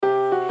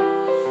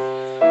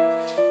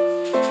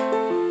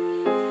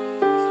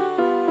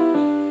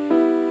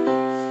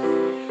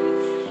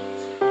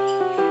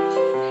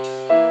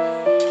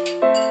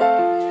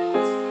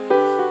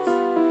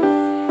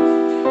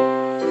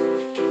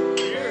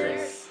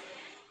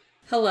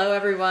Hello,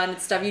 everyone.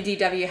 It's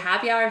WDW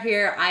Happy Hour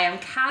here. I am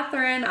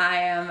Catherine. I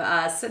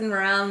am sitting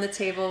around the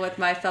table with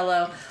my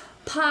fellow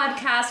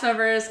podcast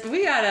members.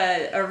 We got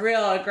a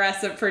real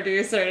aggressive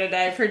producer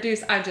today.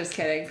 I'm just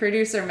kidding.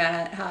 Producer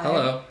Matt. Hi.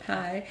 Hello.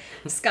 Hi.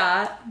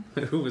 Scott.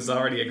 Who was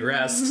already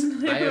aggressed.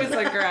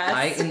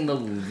 I, in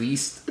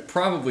the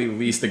probably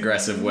least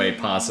aggressive way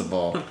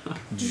possible,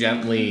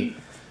 gently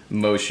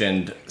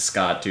motioned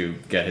Scott to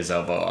get his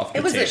elbow off the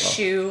table. It was a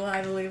shoe,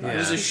 I believe. Yeah. It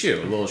was a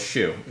little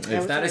shoe.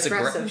 If that is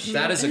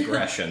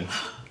aggression,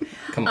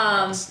 come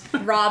on.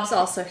 Rob's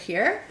also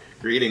here.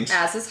 Greetings.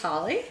 As is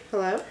Holly.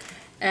 Hello.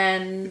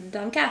 And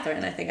I'm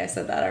Catherine. I think I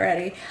said that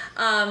already.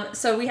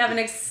 So we have an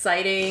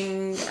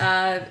exciting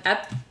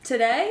ep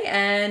today,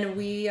 and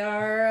we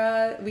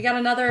got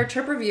another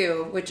trip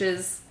review, which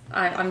is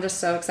I'm just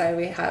so excited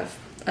we have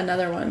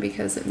another one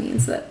because it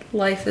means that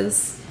life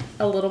is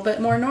a little bit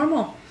more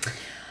normal.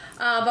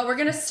 But we're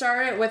going to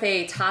start it with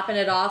a topping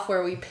it off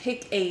where we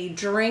pick a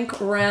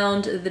drink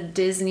around the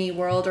Disney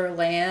World or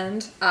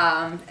land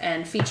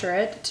and feature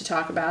it to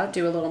talk about,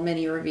 do a little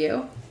mini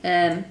review.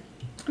 And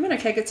I'm going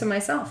to kick it to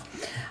myself.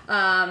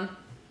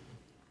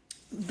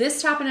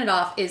 This topping it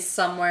off is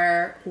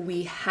somewhere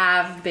we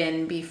have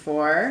been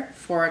before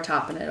for a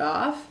topping it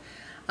off.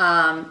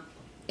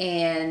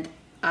 And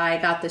I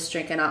got this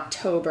drink in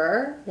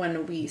October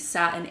when we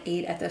sat and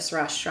ate at this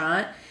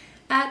restaurant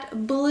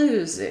at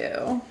Blue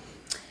Zoo.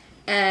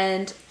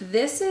 And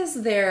this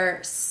is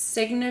their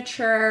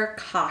signature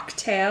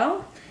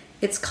cocktail.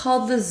 It's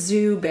called the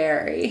Zoo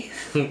Berry.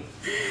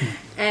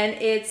 And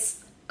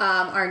it's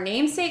our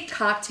namesake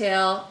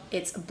cocktail.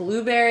 It's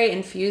blueberry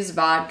infused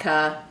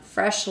vodka,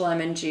 fresh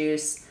lemon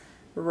juice,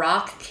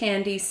 rock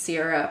candy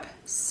syrup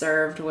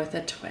served with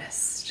a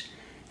twist.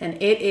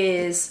 And it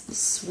is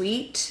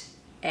sweet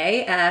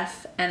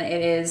AF and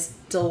it is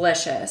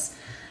delicious.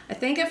 I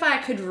think if I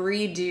could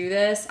redo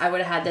this, I would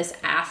have had this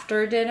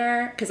after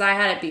dinner because I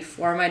had it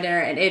before my dinner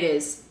and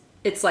it's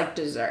like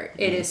dessert.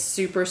 It is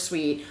super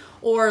sweet.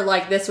 Or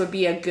like this would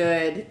be a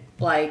good,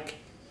 like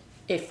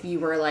if you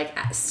were like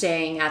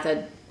staying at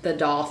the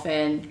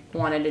Dolphin,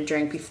 wanted to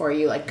drink before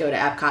you like go to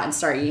Epcot and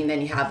start eating,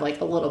 then you have like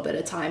a little bit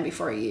of time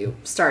before you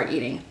start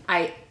eating.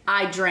 I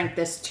drank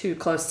this too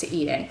close to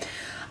eating.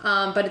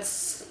 But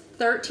it's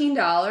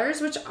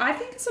 $13, which I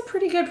think is a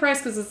pretty good price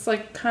because it's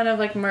like kind of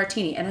like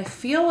martini. And I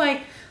feel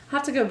like I'll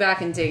have to go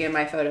back and dig in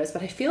my photos,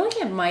 but I feel like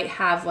it might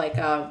have like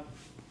a,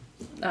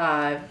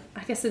 I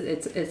guess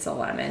it's a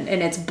lemon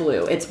and it's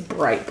blue. It's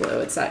bright blue.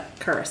 It's that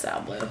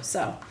curacao blue.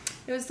 So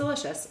it was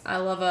delicious. I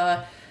love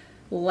a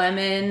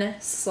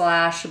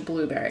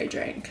lemon/blueberry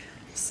drink.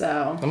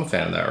 So I'm a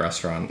fan of that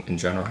restaurant in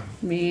general.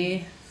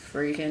 Me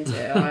freaking too.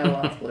 I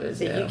love Blue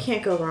Zoo. You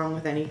can't go wrong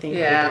with anything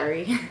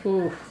blueberry.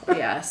 Ooh,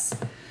 yes.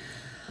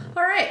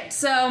 All right.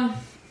 So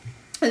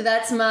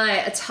that's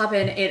my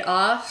topping it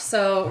off.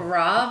 So,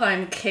 Rob,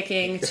 I'm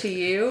kicking to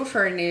you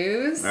for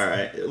news. All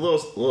right. A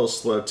little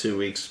slow 2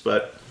 weeks,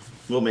 but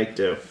we'll make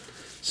do.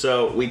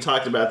 So, we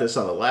talked about this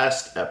on the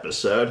last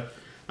episode.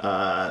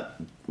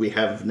 We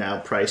have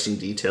now pricing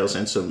details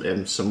and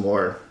some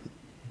more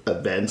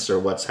events or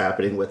what's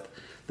happening with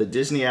the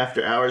Disney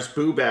After Hours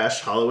Boo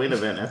Bash Halloween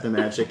event at the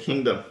Magic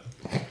Kingdom.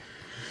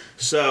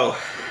 So,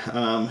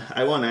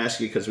 I want to ask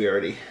you because I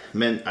already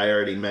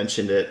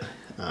mentioned it.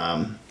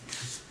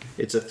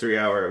 It's a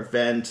 3-hour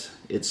event.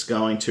 It's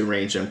going to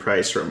range in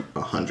price from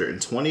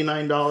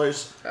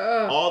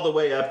 $129 all the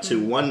way up to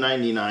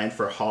 $199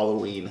 for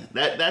Halloween.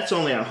 That's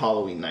only on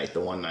Halloween night, the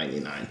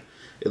 $199.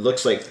 It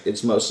looks like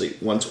it's mostly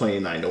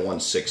 $129 to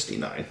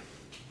 $169.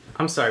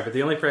 I'm sorry, but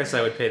the only price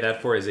I would pay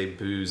that for is a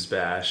booze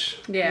bash.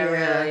 Yeah.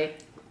 Really.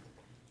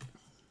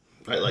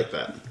 I like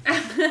that.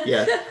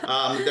 Yeah,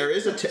 there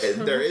is a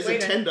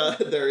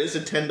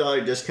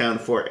 $10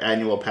 discount for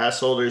annual pass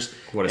holders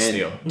What a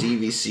steal.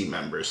 DVC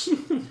members.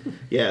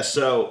 Yeah,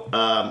 so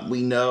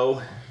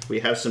we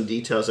have some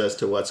details as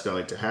to what's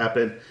going to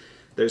happen.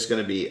 There's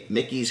going to be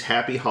Mickey's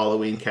Happy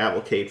Halloween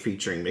Cavalcade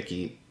featuring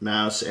Mickey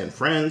Mouse and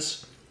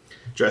friends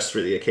dressed for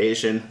the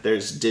occasion.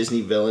 There's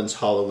Disney Villains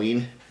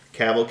Halloween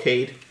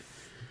Cavalcade.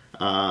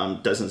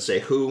 Doesn't say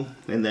who,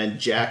 and then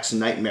Jack's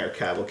Nightmare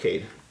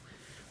Cavalcade,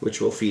 which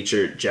will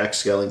feature Jack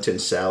Skellington,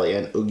 Sally,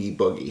 and Oogie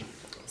Boogie.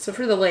 So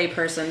for the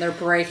layperson, they're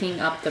breaking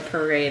up the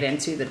parade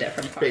into the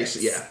different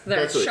parts. Yeah.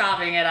 They're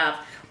chopping it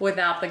up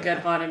without the Good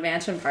Haunted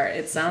Mansion part,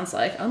 it sounds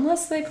like.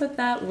 Unless they put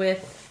that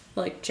with,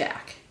 like,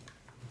 Jack.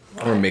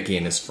 Or Mickey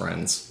and his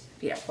friends.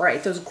 Yeah,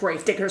 right. Those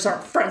grave diggers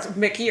aren't friends with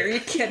Mickey. Are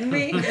you kidding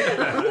me?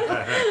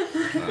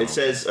 It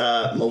says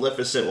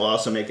Maleficent will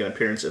also make an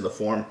appearance in the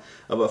form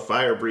of a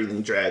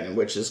fire-breathing dragon,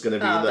 which is going to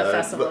be the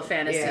Festival of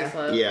Fantasy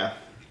float. Yeah.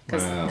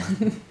 Wow.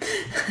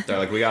 They're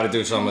like, we got to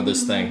do some of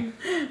this thing.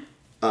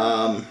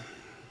 Then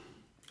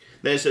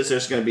it says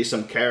there's going to be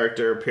some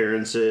character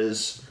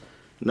appearances,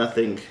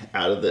 nothing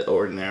out of the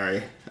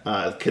ordinary.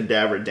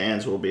 Cadaver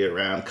Dans will be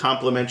around.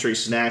 Complimentary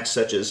snacks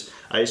such as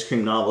ice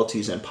cream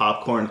novelties and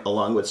popcorn,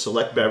 along with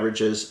select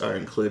beverages, are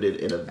included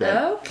in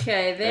event.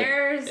 Okay,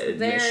 there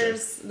it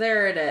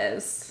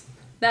is.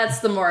 That's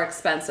the more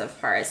expensive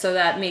part. So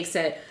that makes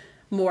it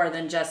more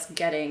than just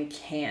getting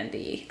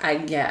candy, I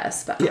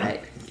guess. But Yeah.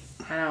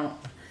 I don't.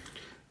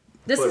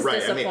 This But is right,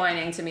 I mean-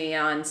 disappointing to me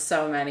on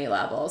so many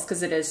levels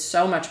because it is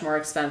so much more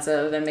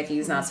expensive than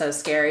Mickey's Not So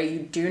Scary. You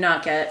do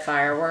not get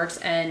fireworks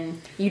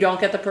and you don't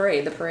get the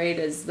parade. The parade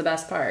is the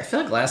best I part.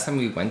 feel like last time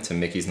we went to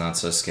Mickey's Not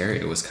So Scary,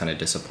 it was kind of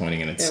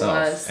disappointing in itself.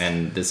 was.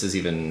 And this is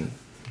even...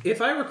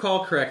 If I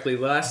recall correctly,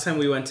 last time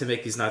we went to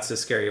Mickey's Not So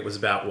Scary, it was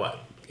about what?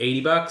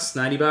 $80,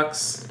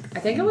 $90? I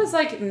think it was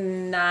like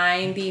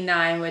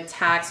 $99 with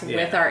tax with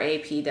Yeah. our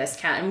AP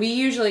discount. And we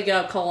usually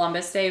go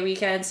Columbus Day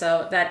weekend,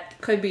 so that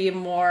could be a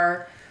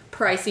more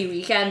pricey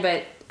weekend,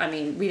 but I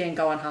mean, we didn't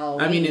go on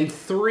Halloween. I mean, in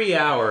 3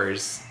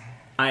 hours,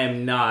 I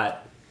am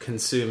not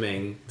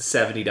consuming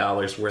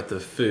 $70 worth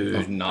of food.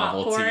 Of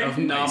novelty. Popcorn. Of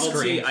novelty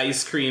cream.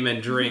 ice cream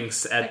and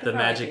drinks at the could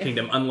Magic probably-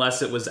 Kingdom,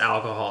 unless it was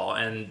alcohol,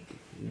 and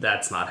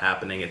that's not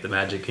happening at the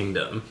Magic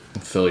Kingdom.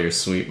 Fill your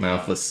sweet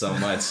mouth with so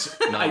much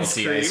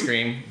novelty cream. ice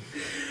cream.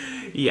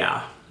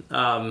 Yeah,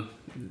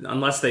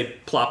 unless they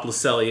plop Le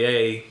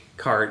Cellier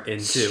cart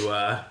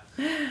into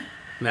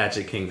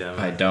Magic Kingdom.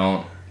 I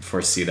don't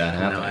foresee that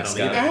happening, I don't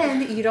Scott. either.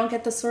 and you don't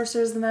get the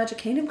Sorcerer's of the Magic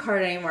Kingdom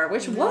card anymore,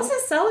 which was a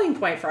selling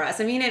point for us.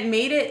 I mean, it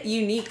made it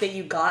unique that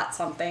you got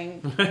something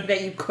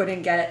that you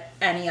couldn't get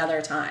any other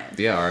time.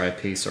 Yeah,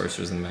 R.I.P.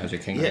 Sorcerers in the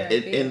Magic Kingdom. Yeah,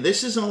 and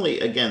this is only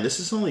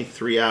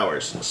 3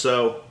 hours.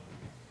 So,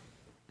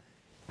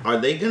 are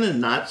they going to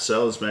not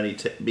sell as many?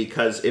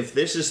 Because if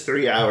this is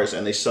 3 hours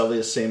and they sell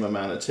the same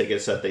amount of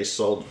tickets that they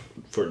sold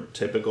for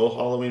typical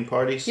Halloween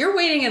parties, You're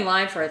waiting in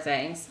line for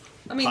things.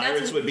 I mean, Pirates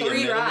that's would be a 3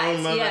 minimum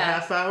rides. of Yeah. a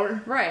half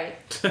hour. Right.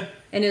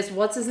 And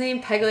what's his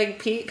name? Peg Leg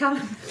Pete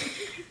coming?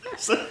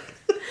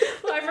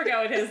 Well, I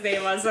forgot what his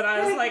name was, but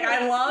I was like,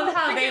 I love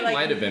how they Might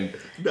like. have been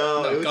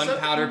No, it was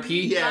Gunpowder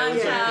Pete, Yeah, it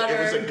was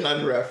Gunpowder. a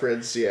gun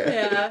reference. Yeah.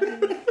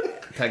 Yeah,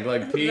 Peg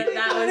Leg Pete,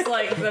 that was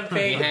like the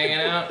big. hanging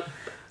out.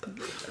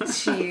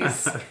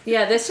 Jeez.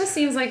 Yeah, this just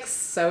seems like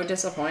so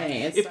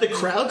disappointing. It's If the such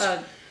crowds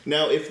a-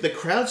 now, if the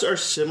crowds are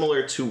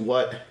similar to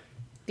what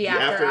the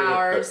after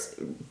hours.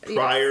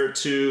 prior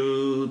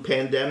to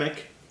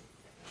pandemic,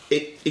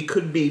 it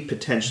could be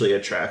potentially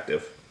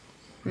attractive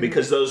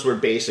because those were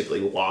basically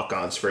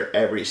walk-ons for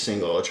every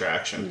single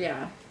attraction.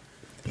 Yeah.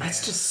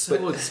 That's just so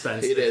But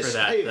expensive it is. for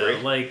that, I agree.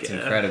 though. Like, It's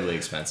incredibly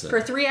expensive.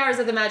 For 3 hours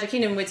at the Magic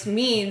Kingdom, which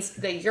means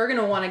that you're going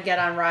to want to get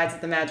on rides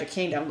at the Magic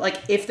Kingdom. Like,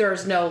 if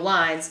there's no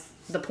lines,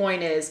 the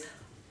point is,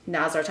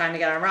 now's our time to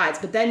get on rides.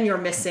 But then you're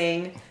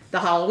missing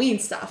the Halloween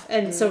stuff.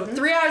 And so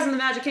 3 hours in the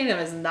Magic Kingdom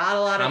is not a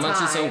lot How of much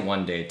time. is a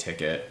one-day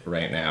ticket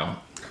right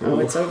now? Oh,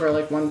 it's over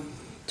like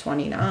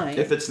 $129.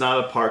 If it's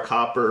not a park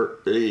hopper,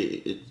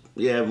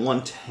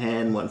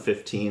 110,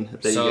 115. Then you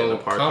get So in a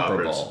park hopper.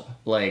 comparable.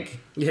 Like,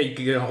 yeah, you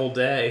could get a whole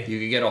day. you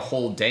could get a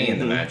whole day in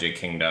the Magic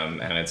Kingdom,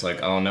 and it's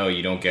like, oh no,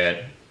 you don't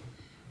get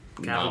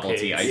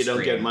novelty Cavalcades. ice You don't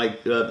cream. get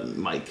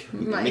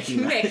Mickey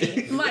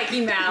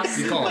Mikey Mouse.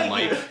 You call him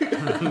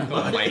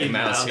Mike. Mike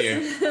Mouse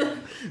here.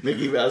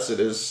 Mickey Mouse in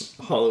his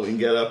Halloween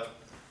getup.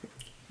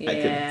 I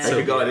Yeah.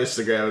 could go on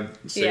Instagram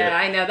and see Yeah,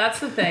 it. I know. That's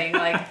the thing.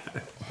 Like,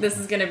 this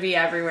is going to be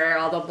everywhere.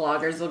 All the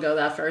bloggers will go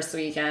that first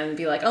weekend and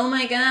be like, oh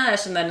my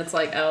gosh. And then it's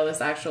like, oh,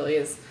 this actually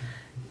is,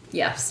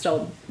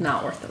 still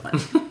not worth the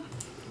money.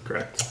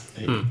 Correct.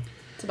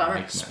 It's a bummer.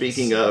 Mike Mouse.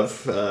 Speaking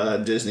of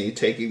Disney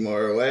taking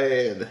more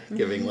away and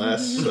giving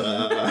less,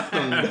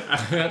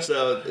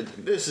 so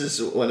this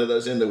is one of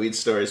those in the weeds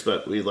stories,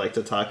 but we'd like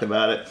to talk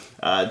about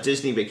it.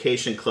 Disney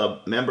Vacation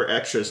Club member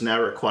extras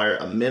now require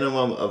a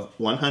minimum of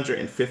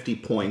 150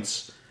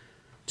 points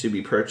to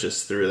be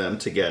purchased through them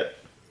to get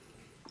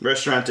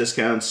restaurant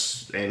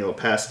discounts, annual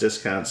pass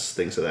discounts,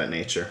 things of that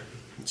nature.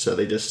 So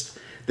they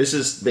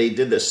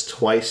did this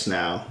twice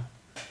now.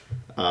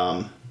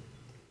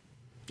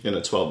 In a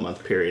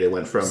 12-month period, it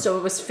went from So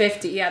it was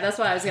 50. Yeah, that's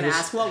what I was going to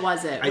ask. What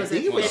was it? I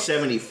think it was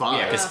 75.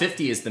 Yeah, because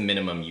 50 is the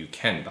minimum you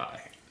can buy.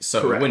 So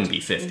Correct. it wouldn't be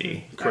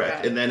 50. Correct.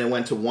 Okay. And then it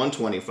went to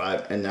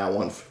 125 and now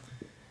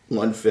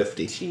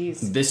 150. Jeez.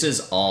 This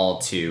is all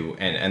to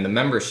and the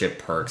membership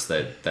perks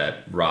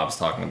that Rob's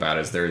talking about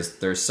is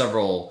there's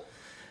several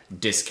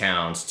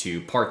discounts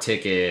to park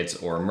tickets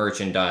or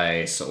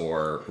merchandise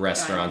or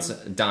restaurants,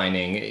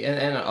 dining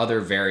and other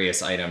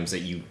various items that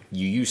you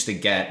used to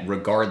get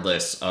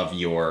regardless of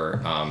your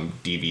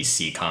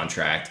DVC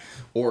contract,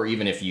 or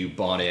even if you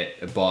bought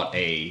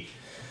a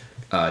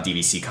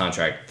DVC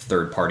contract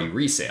third-party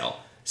resale.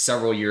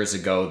 Several years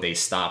ago, they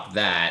stopped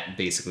that,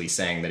 basically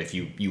saying that if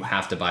you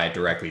have to buy it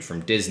directly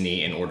from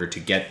Disney in order to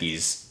get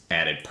these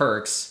added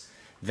perks,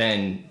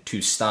 then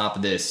to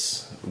stop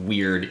this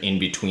weird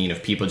in-between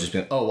of people just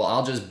being, oh, well,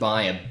 I'll just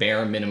buy a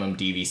bare minimum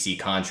DVC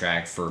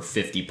contract for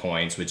 50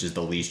 points, which is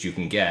the least you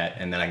can get,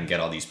 and then I can get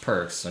all these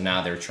perks. So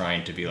now they're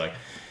trying to be like,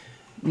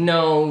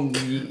 no.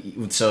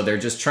 So they're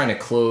just trying to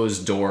close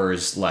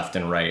doors left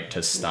and right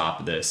to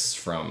stop this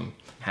from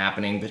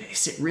happening. But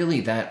is it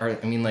really that? I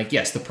mean, like,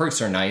 yes, the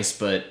perks are nice,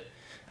 but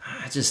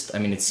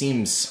it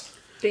seems...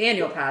 The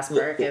annual pass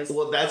perk is.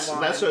 Well, that's a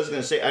lot. what I was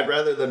going to say. I'd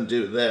rather them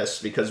do this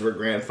because we're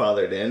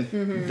grandfathered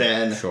in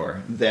than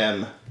Sure.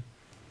 them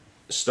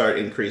start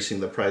increasing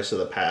the price of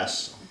the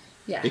pass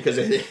Yeah. Because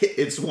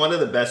it's one of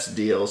the best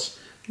deals.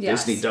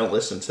 Yes. Disney, don't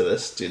listen to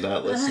this. Do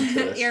not listen to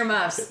this.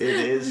 Earmuffs. It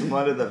is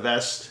one of the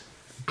best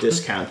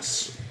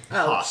discounts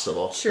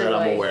possible that I'm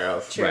truly. aware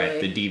of. Truly.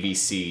 Right, the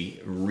DVC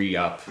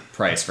re-up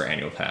price for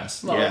annual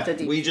pass. Well, Yeah,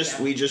 the we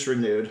just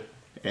renewed,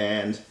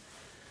 and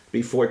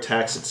before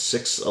tax it's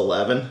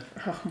 $6.11,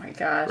 Oh my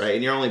gosh. right?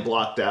 And you're only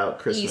blocked out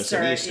Christmas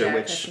and Easter, yeah,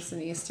 which Christmas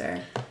and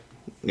Easter.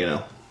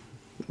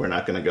 we're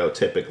not going to go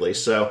typically.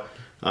 So,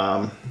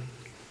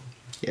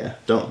 yeah,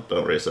 don't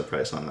raise the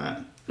price on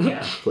that,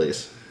 Yeah.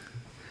 please.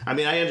 I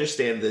mean, I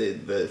understand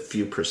the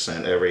few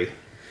percent every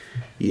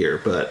year,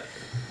 but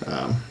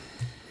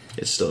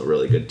it's still a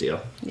really good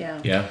deal. Yeah.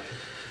 Yeah.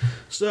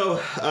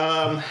 So,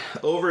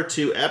 over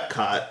to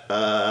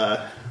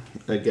Epcot.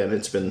 Again,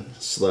 it's been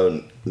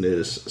slow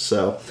news.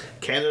 So,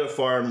 Canada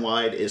Farm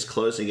Wide is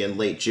closing in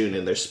late June,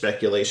 and there's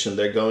speculation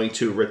they're going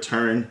to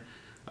return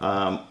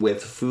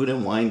with food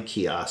and wine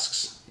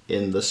kiosks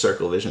in the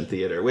Circle Vision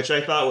Theater, which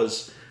I thought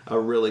was a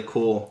really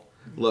cool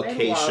I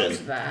location.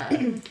 loved that.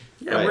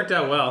 Yeah, Right. it worked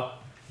out well.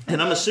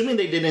 And I'm assuming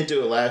they didn't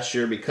do it last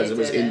year because They it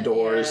was didn't,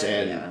 indoors yeah,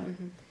 and yeah.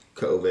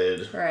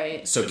 COVID.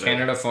 Right. So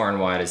Canada Far and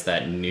Wide is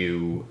that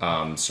new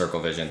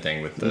Circle Vision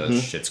thing with the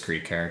Schitt's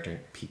Creek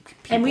character. People.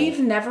 And we've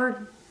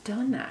never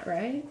done that,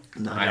 right?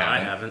 No, I No, I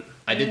haven't. haven't.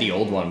 I did the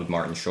old one with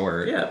Martin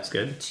Short. Yeah, it was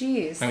good.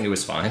 Jeez. I mean, it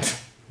was fine. I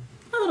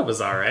thought it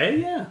was alright,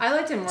 yeah. I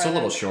liked it more. It's a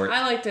little than- short.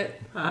 I liked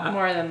it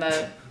more than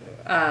the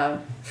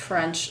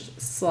French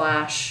 /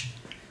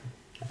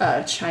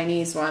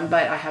 Chinese one,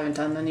 but I haven't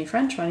done the new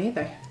French one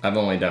either. I've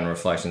only done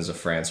Reflections of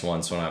France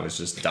once when I was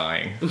just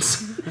dying.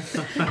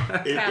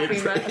 Coffee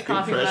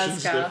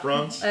Impressions Moscow. de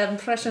France?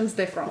 Impressions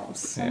de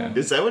France. Yeah.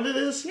 Is that what it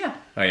is? Yeah.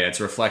 Oh yeah,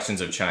 it's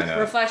Reflections of China.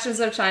 Reflections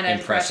of China.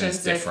 Impressions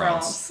Impressions de de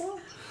France. France.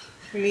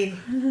 We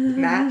mean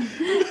Matt.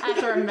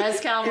 After a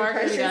mezcal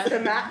Impressions margarita. to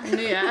Matt.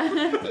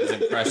 Yeah. Those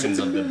impressions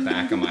of the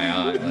back of my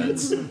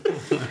eyelids.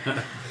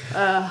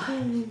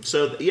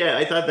 So yeah,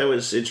 I thought that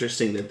was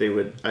interesting that they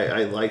would.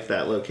 I like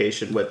that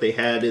location. What they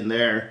had in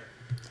their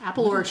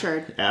Apple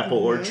orchard. apple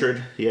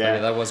orchard. Yeah, Yeah,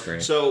 that was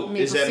great. So Maple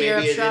is that syrup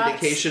maybe an shots?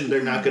 indication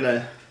they're not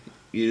gonna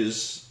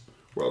use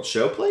World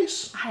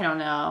Showplace? I don't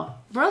know.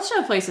 World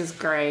Show Place is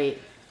great.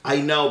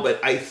 I know,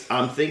 but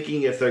I'm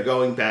thinking if they're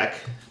going back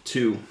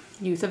to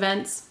Youth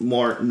events.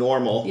 more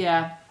normal,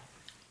 Yeah.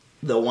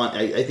 they'll want.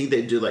 I think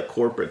they do like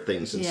corporate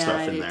things and Yeah, stuff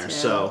I in do there. too.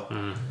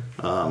 So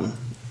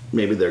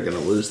maybe they're gonna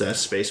lose that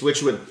space,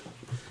 which would.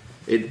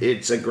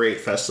 It's a great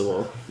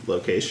festival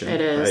location.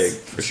 It is.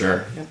 For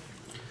sure.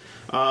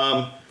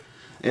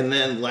 And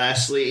then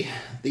lastly,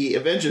 the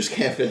Avengers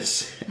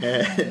Campus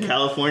at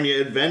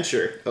California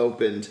Adventure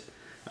opened.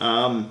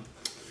 And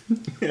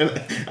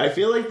I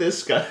feel like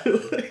this guy,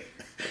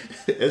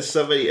 as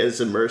somebody as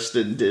immersed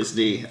in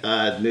Disney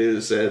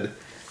news and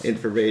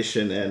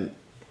information and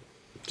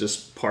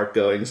just park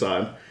goings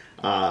on,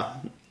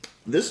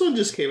 this one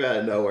just came out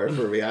of nowhere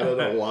for me. I don't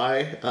know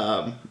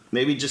why.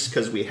 Maybe just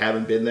because we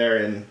haven't been there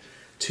in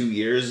 2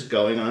 years,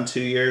 going on 2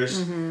 years.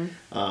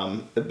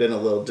 I've been a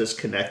little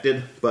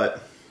disconnected,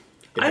 but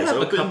it I has have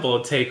opened. a couple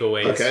of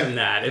takeaways Okay. from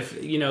that. If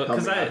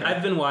because me about it.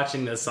 I've been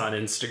watching this on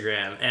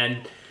Instagram, and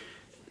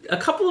a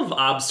couple of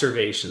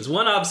observations.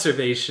 One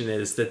observation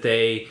is that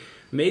they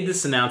made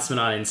this announcement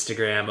on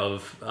Instagram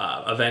of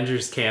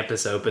Avengers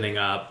Campus opening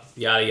up,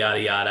 yada yada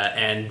yada,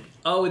 and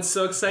oh, it's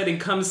so exciting,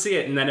 come see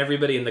it. And then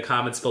everybody in the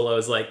comments below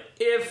is like,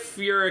 if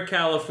you're a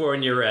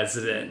California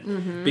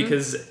resident,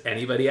 because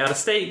anybody out of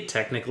state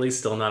technically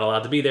still not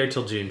allowed to be there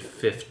till June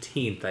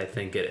 15th, I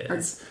think it Or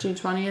is. June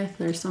 20th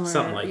or somewhere.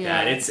 Something like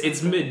yeah. that.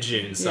 It's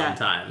mid-June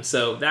sometime.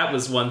 So that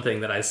was one thing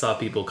that I saw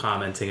people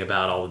commenting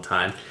about all the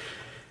time.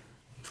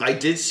 I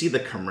did see the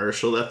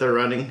commercial that they're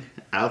running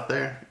out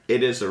there.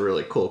 It is a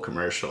really cool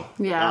commercial.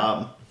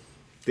 Yeah.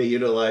 They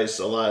utilize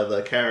a lot of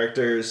the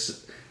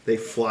characters. They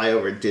fly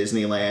over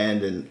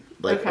Disneyland and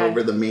Okay.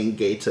 over the main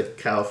gate to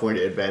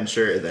California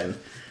Adventure, and then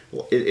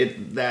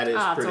that is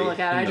I'll have pretty. to look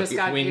at it. I just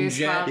got Quinjet.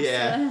 goosebumps.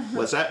 Yeah,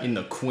 what's that? In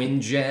the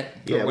Quinjet or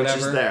Yeah, which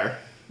whatever. is there.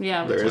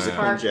 Yeah, There is a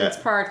parked. Quinjet. It's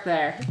parked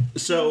there.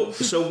 So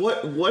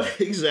what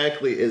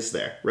exactly is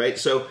there, right?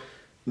 So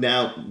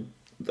now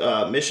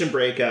Mission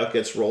Breakout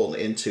gets rolled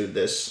into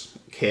this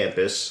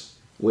campus,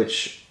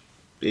 which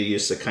it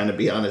used to kind of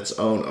be on its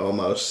own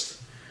almost.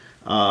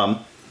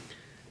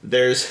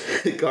 There's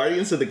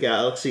Guardians of the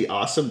Galaxy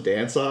Awesome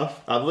Dance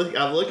Off. I'm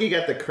looking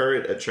at the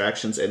current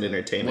attractions and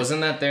entertainment.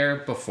 Wasn't that there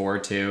before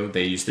too?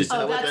 They used to.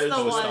 Oh, what that's those-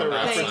 the was one the thing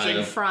reference?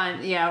 in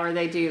front. Yeah, where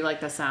they do like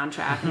the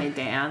soundtrack and they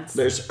dance.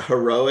 There's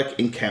Heroic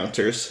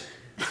Encounters.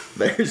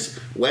 There's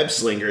Web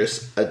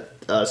Slingers,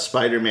 a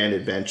Spider-Man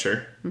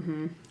adventure,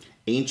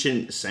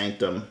 Ancient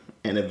Sanctum,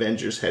 and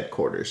Avengers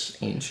Headquarters.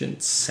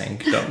 Ancient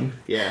Sanctum.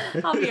 Yeah.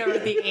 I'll be over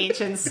at the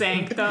ancient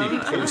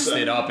sanctum.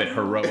 Posted up at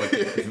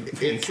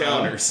Heroic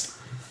Encounters.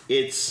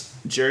 It's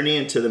Journey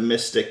into the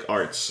Mystic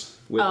Arts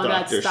with Oh,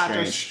 Doctor that's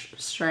Doctor Strange.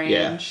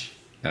 Strange.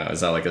 Yeah. Oh, is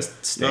that like a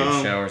stage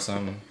No. show or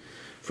something?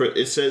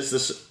 It says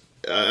this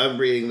I'm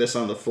reading this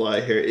on the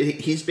fly here.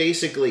 He's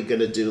basically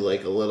gonna do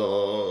like a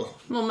little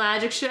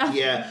magic show.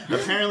 Yeah,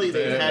 apparently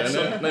they've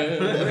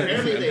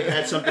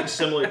had something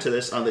similar to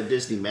this on the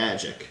Disney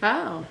Magic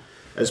Oh.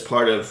 as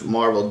part of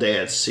Marvel Day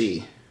at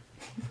Sea.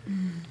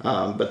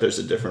 But there's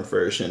a different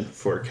version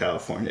for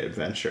California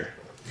Adventure.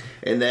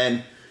 And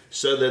then,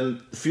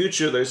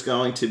 future there's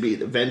going to be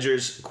the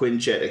Avengers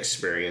Quinjet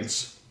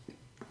Experience.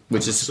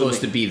 Which is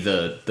supposed to be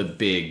the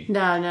big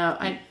No,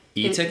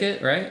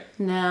 e-ticket, right?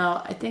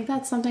 No, I think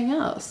that's something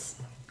else.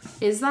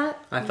 Is that?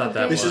 I thought the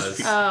that big-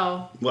 was.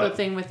 Oh, What? the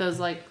thing with those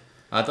like.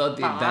 I thought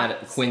that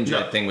Box. Quinjet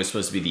No. thing was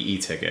supposed to be the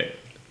e-ticket.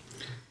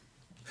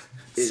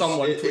 Is-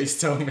 Someone it- please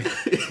tell me.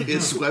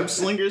 Is Web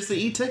Slingers the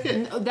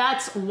e-ticket?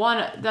 That's one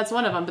of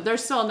them, but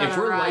there's still another If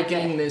we're ride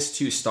likening this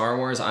to Star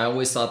Wars, I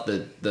always thought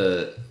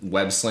the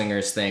Web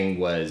Slingers thing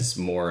was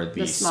more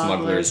the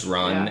Smuggler's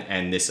Run, yeah.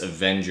 and this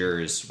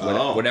Avengers,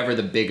 Oh. whatever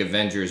the big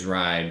Avengers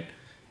ride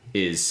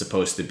is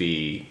supposed to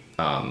be,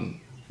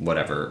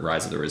 whatever,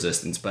 Rise of the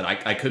Resistance. But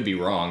I could be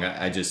wrong.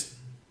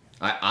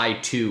 I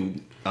too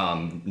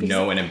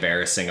know an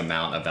embarrassing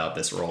amount about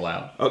this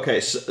rollout. Okay,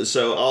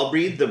 so I'll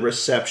read the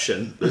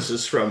reception. This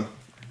is from,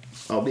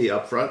 I'll be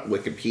upfront,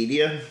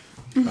 Wikipedia.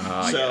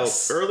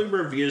 Yes. Early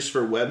reviews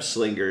for Web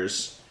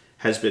Slingers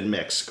has been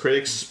mixed.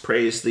 Critics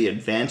praise the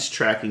advanced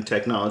tracking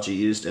technology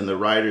used in the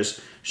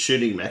rider's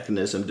shooting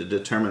mechanism to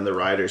determine the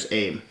rider's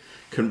aim.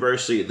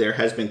 Conversely, there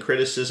has been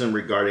criticism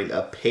regarding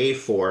a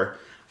pay-for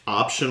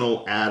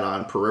optional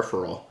add-on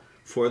peripheral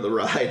for the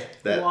ride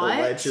that What?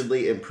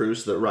 allegedly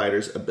improves the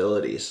rider's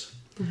abilities.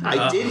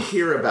 I did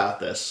hear about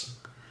this.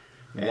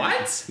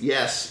 What?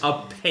 Yes.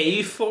 A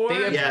pay for?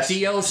 They have- Yes.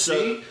 DLC?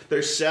 So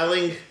they're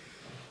selling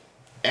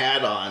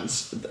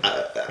add-ons.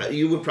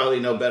 You would probably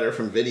know better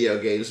from video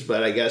games,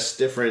 but I guess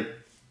different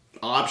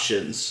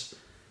options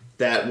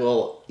that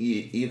will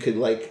you could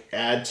like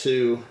add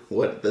to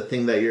what the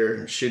thing that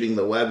you're shooting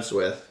the webs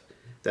with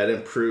that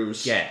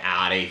improves. Get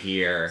out of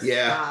here.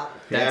 Yeah. Stop.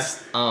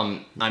 That's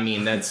I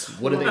mean that's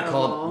what do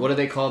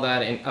they call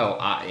that in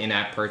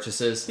in-app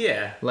purchases?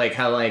 Yeah. Like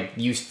how like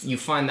you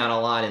find that a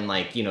lot in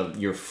like, you know,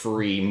 your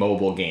free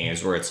mobile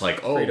games where it's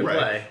like, oh, Free to right.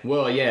 play.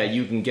 well, yeah,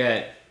 you can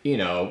get, you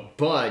know,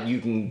 but you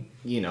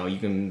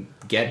can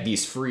get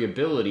these free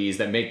abilities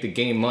that make the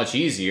game much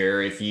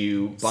easier if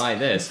you buy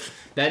this.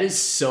 That is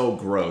so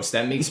gross.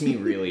 That makes me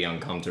really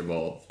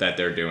uncomfortable that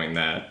they're doing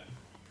that.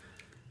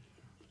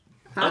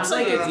 I'll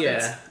tell you,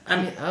 yeah.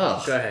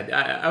 Ugh. Go ahead.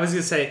 I was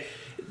going to say,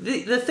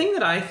 the thing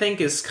that I think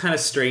is kind of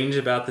strange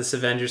about this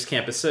Avengers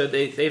campus, so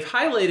they've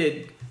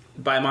highlighted,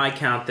 by my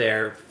count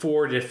there,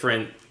 4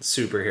 different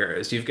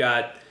superheroes. You've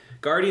got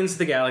Guardians of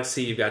the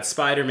Galaxy, you've got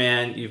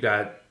Spider-Man, you've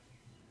got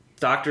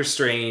Doctor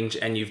Strange,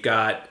 and you've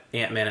got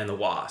Ant-Man and the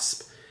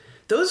Wasp.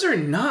 Those are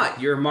not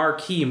your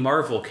marquee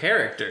Marvel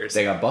characters.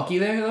 They got Bucky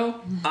there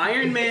though?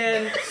 Iron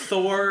Man,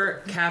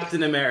 Thor,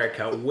 Captain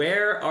America.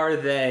 Where are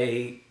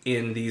they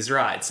in these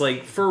rides?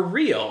 Like, for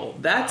real,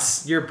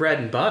 that's your bread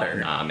and butter.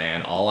 Nah,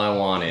 man. All I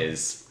want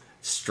is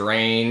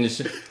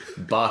Strange,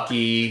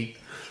 Bucky,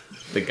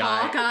 the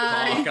guy,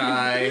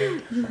 Hawkeye,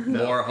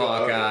 more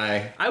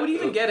Hawkeye. I would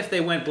even get if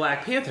they went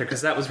Black Panther,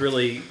 because that was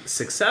really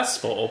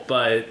successful,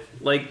 but,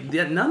 like,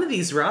 none of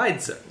these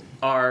rides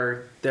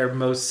are their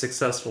most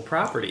successful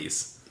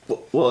properties.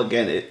 Well,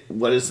 again,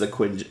 what is the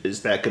Quinjet?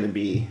 Is that going to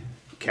be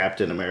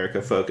Captain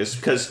America focused?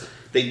 Because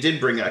they did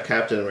bring out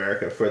Captain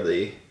America for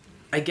the.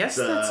 I guess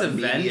The that's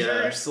media-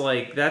 Avengers.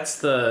 Like, that's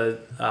the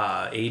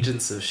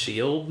Agents of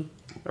S.H.I.E.L.D.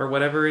 or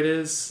whatever it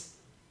is,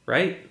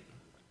 right?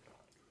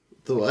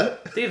 The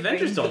what? The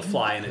Avengers don't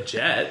fly in a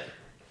jet.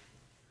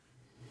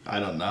 I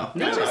don't know.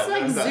 They just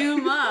like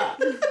zoom up.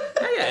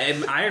 Oh, yeah,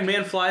 and Iron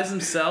Man flies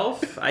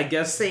himself. I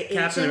guess The Captain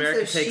Agents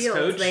America of takes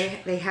S.H.I.E.L.D.,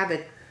 coach. They have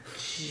a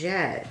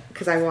jet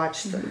because I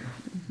watched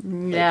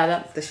Yeah,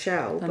 that. the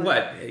show. But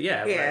What?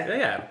 Yeah, Yeah.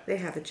 yeah. They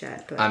have a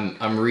jet. But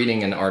I'm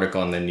reading an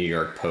article in the New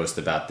York Post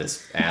about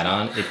this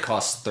add-on. It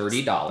costs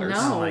 $30. No.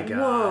 Oh my gosh.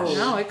 Whoa.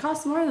 No, it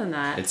costs more than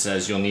that. It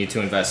says you'll need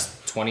to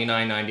invest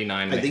 $29.99.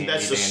 I think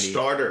that's the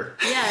starter.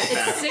 Yeah,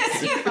 it's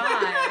 65.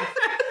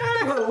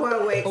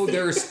 whoa, wait. Oh,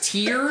 there's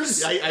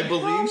tiers? I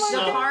believe The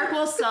so. park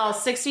will sell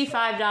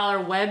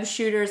 $65 web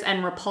shooters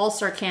and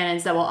repulsor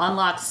cannons that will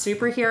unlock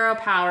superhero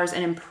powers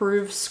and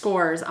improve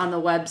scores on the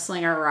Web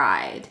Slinger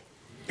ride.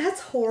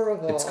 That's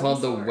horrible. It's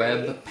called the I'm sorry.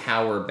 Web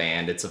Power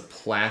Band. It's a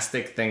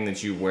plastic thing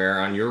that you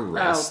wear on your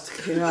wrist.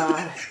 Oh,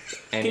 God.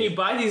 And Can you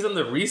buy these on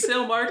the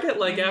resale market?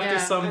 Like after Yeah,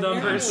 some dumb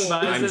I know. person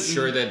buys I'm it?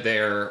 sure that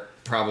they're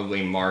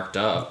probably marked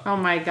up. Oh,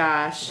 my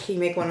gosh. Can you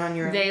make one on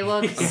your own? They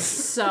look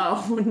so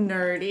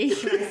nerdy.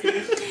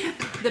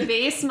 The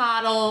base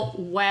model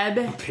Web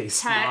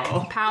Base Tech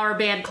model. Power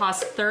Band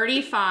costs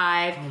 $35.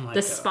 my The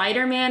God.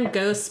 Spider-Man,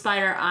 Ghost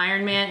Spider,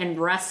 Iron Man, and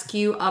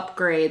Rescue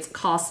upgrades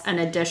cost an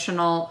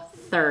additional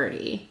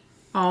 $30.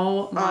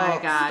 Oh my Oh,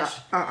 gosh!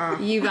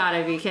 stop. You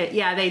gotta be kidding.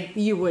 Yeah,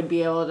 you would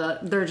be able to.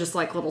 They're just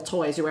like little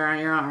toys you wear on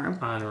your arm.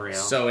 Unreal.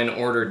 So in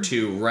order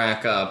to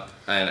rack up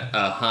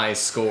a high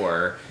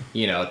score,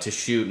 you know, to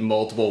shoot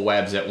multiple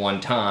webs at one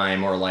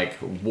time or like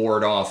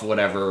ward off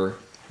whatever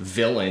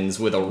villains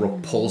with a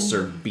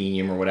repulsor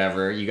beam or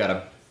whatever, you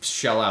gotta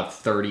shell out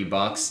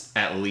 $30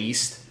 at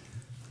least.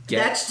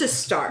 That's to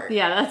start.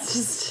 Yeah, that's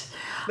just.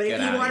 But if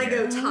Get you outta want to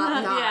here. go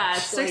top notch, Yeah,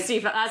 it's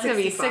 65. That's gonna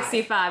be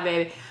 65,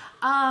 baby.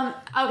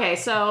 Okay,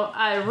 so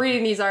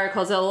reading these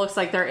articles, it looks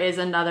like there is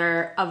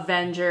another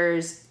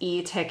Avengers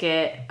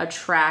e-ticket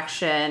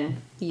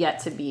attraction yet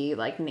to be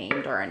like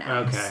named or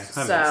announced.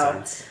 Okay, that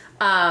makes sense.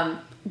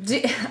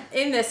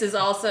 In this is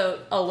also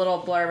a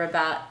little blurb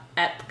about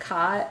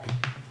Epcot,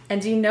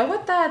 and do you know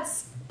what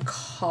that's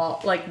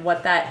called? Like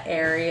what that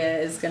area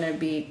is going to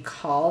be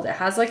called? It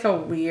has like a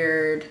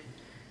weird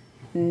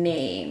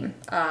name.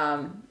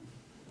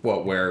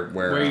 What? Where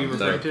are you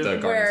the referring to?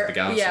 Guardians of the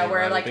Galaxy? Yeah, where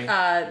ride like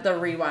will be? the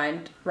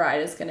Rewind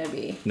ride is going to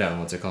be. No,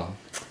 what's it called?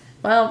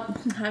 Well,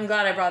 I'm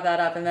glad I brought that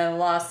up and then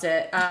lost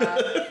it.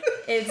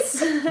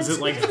 It's Is it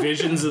like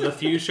Visions of the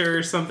Future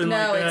or something no,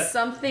 like that? it's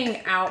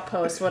something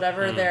Outpost,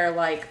 whatever they're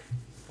like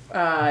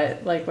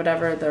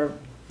whatever the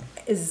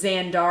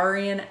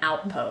Xandarian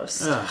Outpost.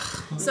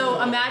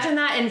 So imagine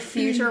that in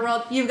future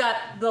world. You've got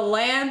the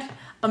land,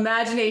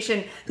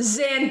 imagination,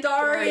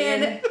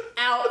 Xandarian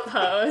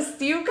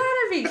Outpost. You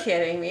gotta be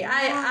kidding me.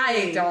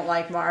 I don't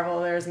like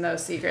Marvel. There's no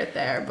secret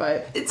there,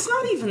 but It's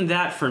not even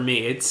that for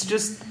me. It's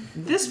just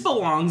this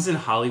belongs in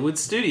Hollywood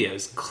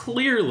Studios,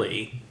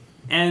 clearly,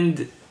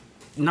 and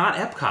not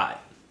Epcot.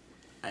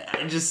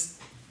 I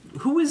just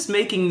who is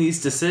making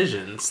these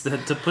decisions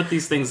to put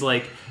these things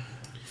like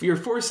you're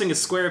forcing a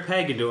square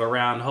peg into a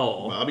round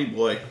hole? Bobby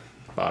boy.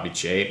 Bobby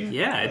Chape,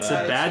 Yeah, it's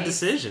a bad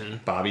decision.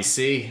 Bobby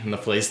C, and the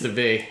place to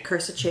be.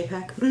 Curse of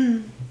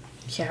Chapek.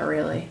 yeah,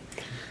 really.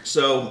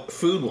 So,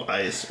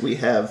 food-wise, we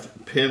have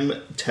Pim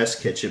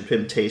Test Kitchen,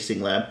 Pim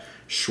Tasting Lab,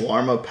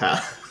 Shawarma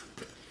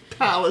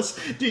Palace.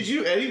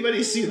 Did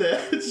anybody see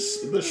the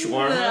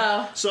shawarma?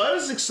 No. So I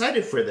was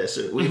excited for this.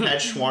 We've had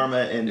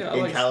shawarma in Yeah, I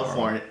like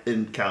California.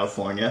 In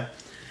California,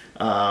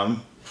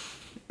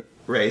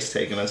 Ray's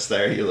taking us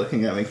there. You're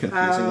looking at me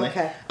confusingly.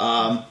 Okay.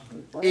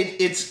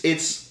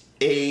 It's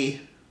a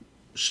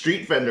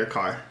street vendor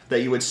car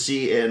that you would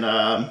see in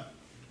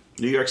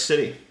New York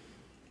City.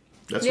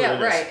 That's what Yeah, it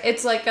is. right.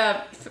 It's like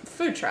a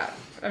food truck.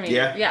 I mean,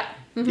 Yeah. yeah.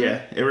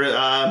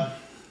 Yeah,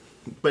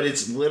 but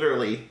it's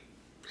literally,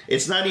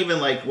 it's not even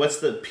like what's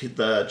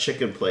the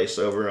chicken place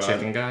over on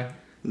Chicken guy.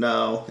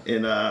 No,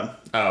 in Oh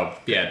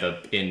yeah,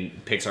 in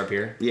Pixar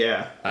Pier.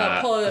 yeah.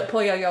 Pollo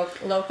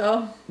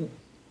Loco.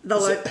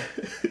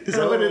 Is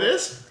that what it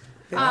is?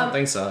 I don't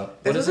think so.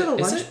 What Is is it a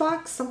Is it?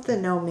 lunchbox?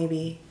 Something? No,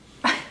 maybe.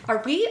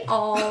 Are we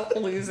all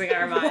losing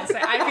our minds?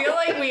 I feel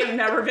like we have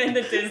never been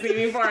to Disney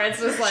before. It's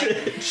just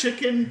like,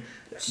 Chicken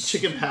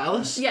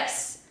Palace.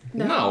 yes.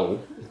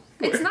 No.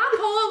 It's not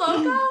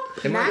Polo Loco?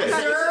 It might be.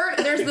 Zerg,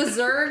 there's the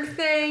Zerg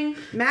thing.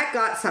 Matt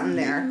got something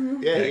there.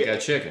 Yeah, They yeah.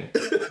 got chicken.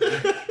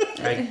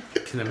 I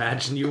can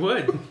imagine you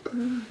would.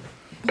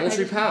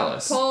 Poultry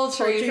Palace.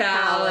 Poultry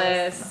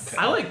Palace.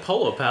 I like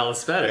Polo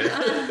Palace better.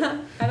 I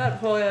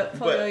thought Pollo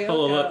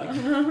Polo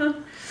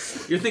Loco.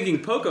 You're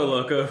thinking Poco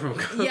Loco from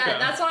Coco. Yeah,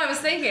 that's what I was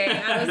thinking.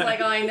 I was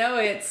like, oh, I know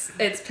it's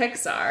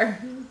Pixar.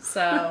 So,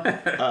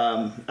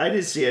 I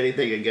didn't see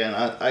anything again.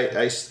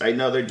 I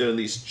know they're doing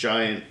these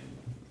giant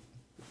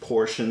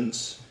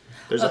portions.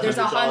 there's a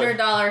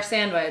 $100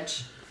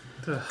 sandwich.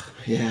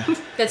 Yeah,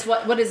 That's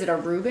what is it? A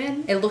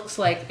Reuben? It looks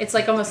like it's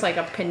like almost like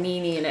a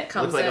panini, and it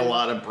comes looks like in. a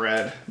lot of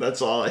bread.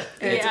 That's all.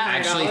 It's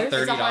actually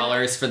 $100.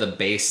 $30 for the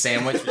base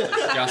sandwich, which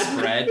is just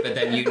bread. But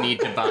then you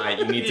need to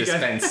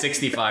spend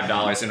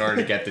 $65 in order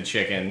to get the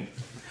chicken.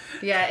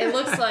 Yeah, it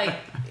looks like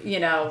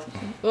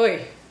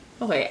Oy.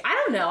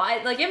 I don't know.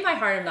 I like in my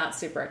heart, I'm not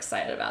super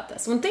excited about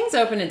this. When things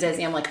open at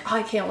Disney, I'm like, oh,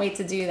 I can't wait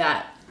to do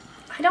that.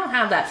 I don't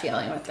have that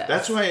feeling with this.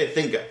 That's why I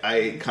think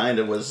I kind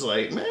of was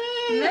like, meh.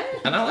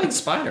 And I like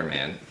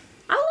Spider-Man.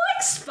 I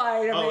like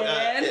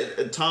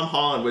Spider-Man. Tom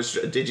Holland was.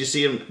 Did you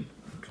see him?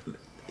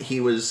 He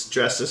was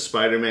dressed as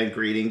Spider-Man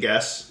greeting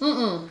guests.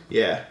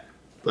 Yeah,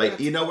 like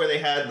where they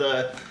had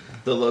the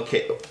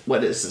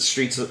what is the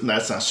streets?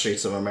 That's not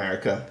Streets of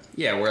America.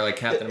 Yeah, where like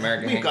Captain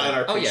America. We've got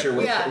our picture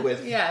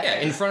with yeah,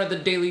 in front of the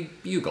Daily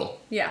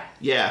Bugle. yeah.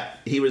 Yeah,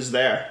 he was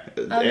there,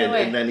 and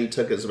then he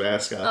took his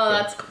mask off. Oh,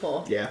 that's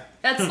cool. Yeah.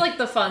 That's like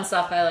the fun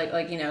stuff I like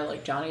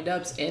like Johnny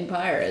Depp's in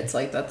Pirates.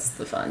 Like that's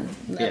the fun.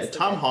 Yeah,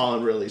 Tom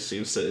Holland really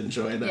seems to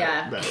enjoy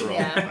that role.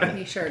 Yeah,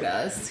 he sure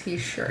does. He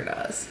sure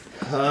does.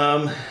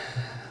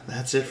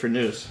 That's it for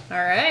news. All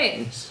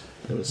right.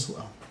 It was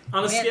slow.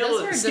 On a Man, scale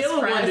those of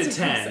are 1 to just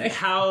 10, depressing.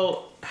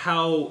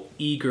 how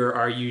eager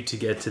are you to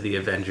get to the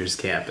Avengers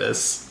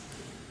campus?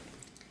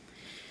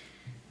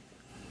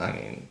 I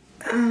mean,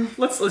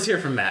 Let's hear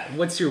from Matt.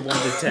 What's your 1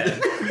 to 10?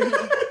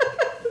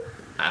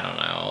 I don't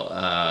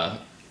know.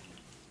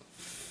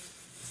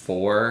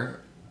 4.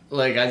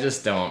 Like, I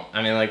just don't.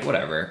 I mean, like,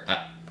 whatever.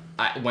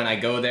 When I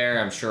go there,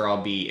 I'm sure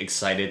I'll be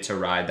excited to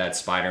ride that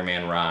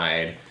Spider-Man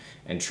ride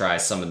and try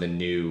some of the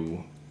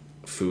new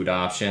food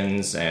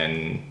options,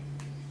 and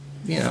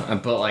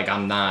but like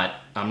I'm not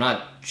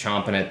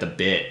chomping at the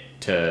bit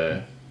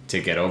to to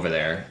get over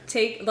there.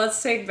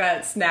 Let's take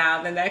bets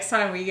now. The next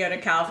time we go to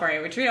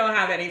California, which we don't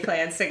have any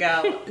plans to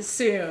go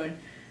soon,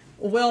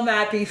 will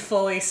Matt be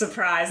fully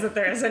surprised that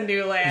there's a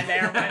new land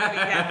there when we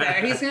get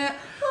there? He's gonna,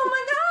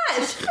 oh my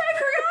gosh, I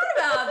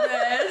forgot about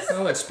this.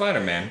 Oh, it's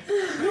Spider-Man.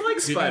 I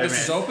like Do you think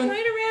this is open?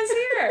 Spider-Man's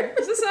here.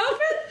 Is this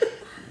open?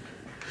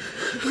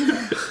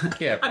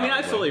 Yeah, I mean,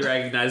 I probably. fully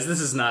recognize this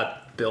is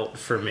not built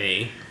for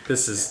me.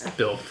 This is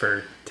built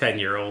for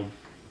 10-year-old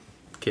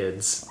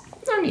kids.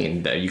 I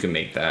mean, you can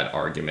make that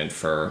argument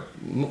for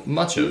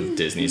much of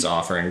Disney's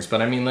offerings,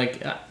 but I mean,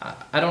 like,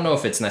 I don't know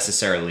if it's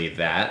necessarily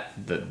that,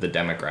 the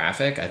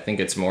demographic. I think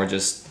it's more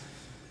just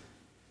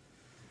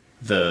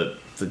the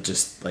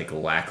just, like,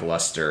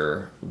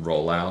 lackluster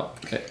rollout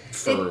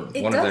for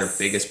It one of their does-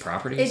 biggest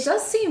properties. It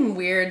does seem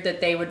weird that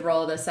they would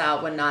roll this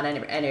out when not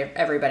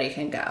everybody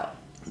can go.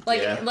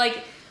 Like, Yeah. like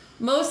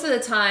most of the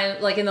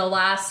time, like in the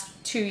last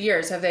 2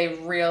 years, have they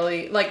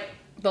really, like,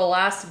 the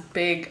last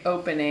big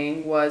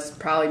opening was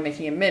probably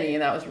Mickey and Minnie,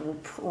 and that was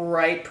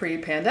right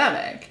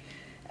pre-pandemic.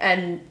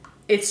 And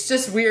it's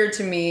just weird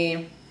to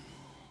me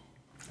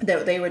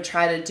that they would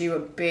try to do a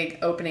big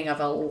opening of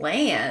a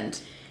land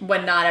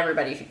when not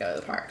everybody could go to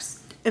the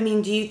parks. I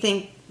mean, do you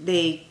think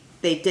they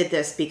did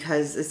this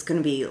because it's going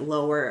to be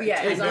lower Yeah,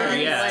 it's attendance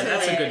already Yeah, like-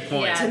 that's a good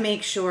point. yeah. to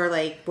make sure,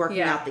 like, working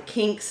Yeah. out the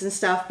kinks and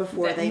stuff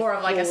before That they more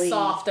of like a fully-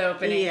 soft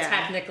opening Yeah.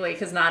 technically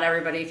because not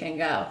everybody can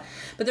go,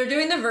 but they're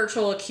doing the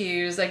virtual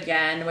queues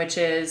again, which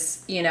is,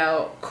 you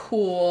know,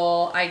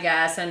 cool, I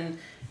guess. And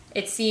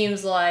it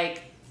seems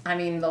like, I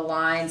mean, the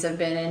lines have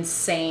been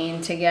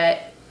insane to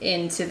get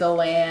into the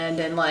land,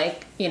 and,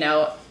 like, you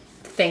know,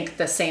 think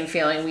the same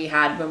feeling we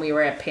had when we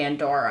were at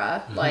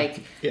Pandora.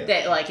 Like, Yeah.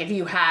 that, like, if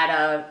you had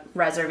a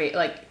reservation,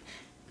 like,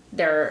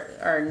 there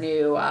are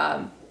new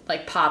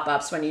like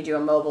pop-ups when you do a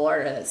mobile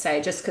order that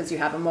say just because you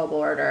have a mobile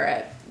order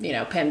at, you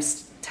know,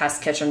 Pim's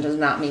Test Kitchen does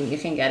not mean you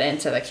can get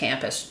into the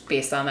campus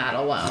based on that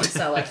alone.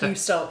 So, like,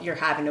 you're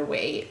having to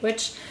wait,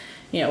 which,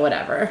 you know,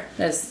 whatever.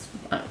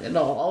 It'll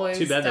always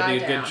Too bad die that'd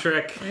be a down. good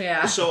trick.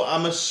 Yeah. So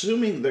I'm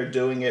assuming they're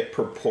doing it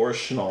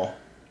proportional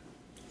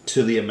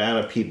to the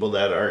amount of people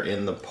that are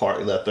in the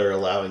park that they're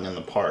allowing in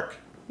the park.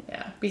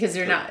 Yeah, because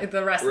you're not,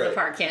 the rest of the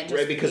park can't just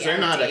right, because be they're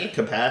not empty. at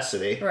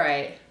capacity.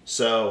 Right.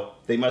 So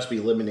they must be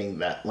limiting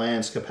that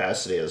land's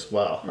capacity as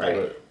well. Right. I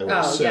would Oh,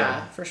 assume.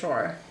 yeah, for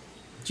sure.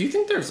 Do you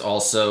think there's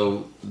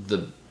also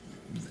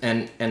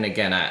and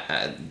again,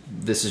 I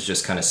this is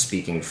just kind of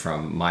speaking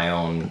from my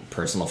own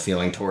personal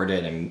feeling toward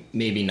it, and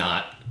maybe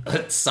not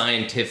a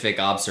scientific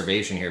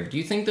observation here, but do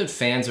you think that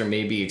fans are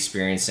maybe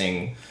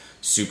experiencing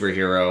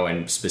superhero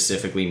and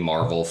specifically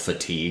Marvel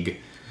fatigue,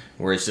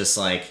 where it's just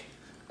like,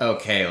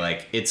 okay,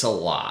 like, it's a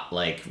lot,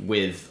 like,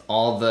 with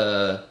all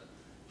the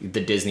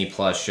Disney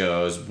Plus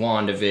shows,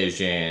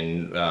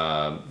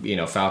 WandaVision, you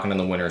know, Falcon and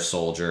the Winter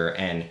Soldier,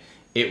 and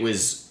it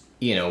was,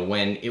 you know,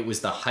 when it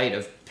was the height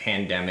of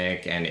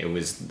pandemic and it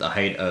was the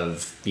height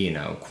of, you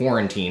know,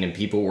 quarantine and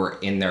people were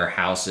in their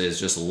houses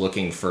just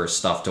looking for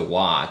stuff to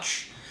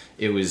watch,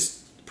 it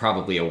was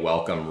probably a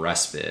welcome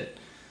respite.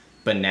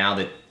 But now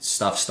that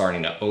stuff's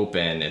starting to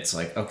open, it's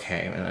like,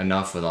 okay,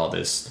 enough with all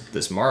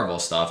this Marvel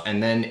stuff.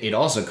 And then it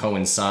also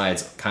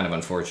coincides, kind of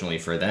unfortunately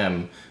for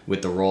them,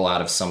 with the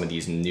rollout of some of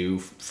these new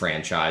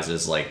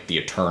franchises like the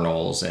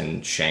Eternals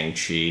and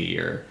Shang-Chi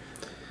or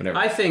whatever.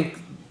 I think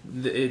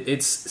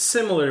it's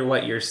similar to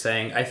what you're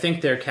saying. I think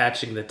they're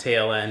catching the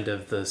tail end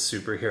of the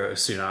superhero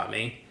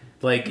tsunami.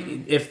 Like,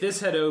 if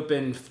this had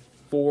opened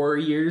 4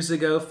 years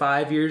ago,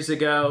 5 years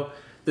ago,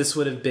 this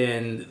would have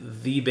been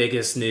the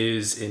biggest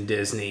news in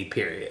Disney,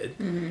 period.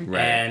 Right.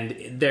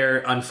 And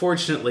they're,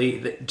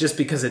 unfortunately, just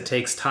because it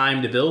takes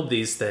time to build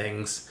these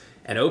things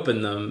and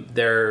open them,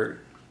 they're,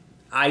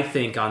 I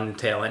think, on the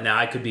tail end. Now,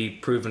 I could be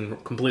proven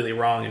completely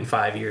wrong in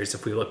 5 years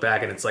if we look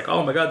back and it's like,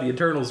 oh my god, the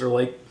Eternals are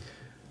like,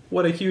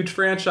 what a huge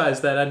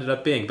franchise that ended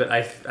up being. But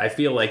I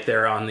feel like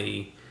they're on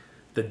the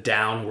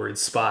downward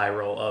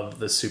spiral of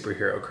the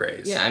superhero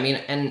craze. Yeah, I mean,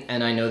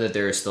 and I know that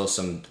there are still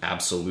some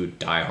absolute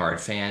diehard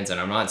fans, and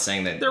I'm not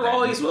saying that There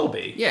always will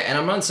be. Yeah, and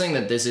I'm not saying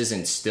that this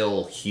isn't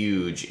still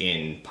huge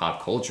in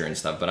pop culture and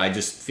stuff, but I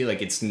just feel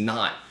like it's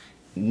not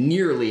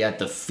nearly at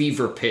the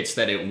fever pitch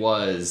that it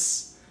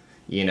was,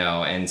 you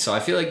know, and so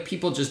I feel like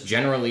people just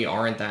generally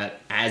aren't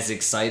that as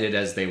excited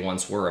as they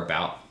once were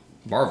about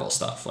Marvel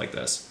stuff like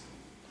this.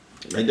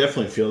 I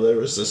definitely feel there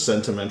was this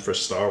sentiment for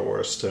Star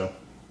Wars too.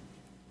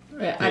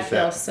 Yeah, I Like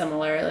feel that.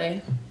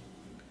 similarly.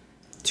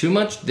 Too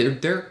much,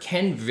 there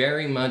can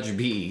very much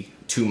be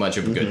too much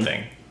of a good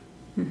thing.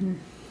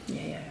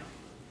 Yeah.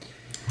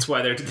 That's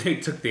why they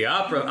took the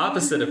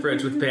opposite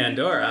approach with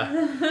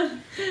Pandora.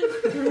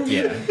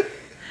 Yeah,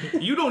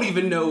 You don't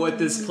even know what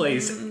this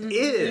place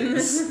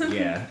is.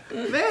 yeah.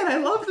 Man, I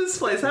love this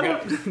place.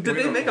 Did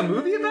they make a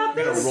movie about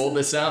We're gonna this? roll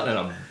this out and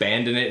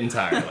abandon it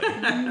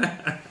entirely.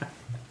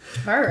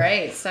 All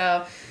right,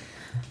 so,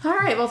 all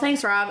right. Well,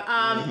 thanks,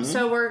 Rob.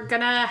 So we're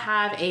gonna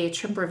have a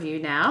trip review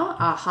now.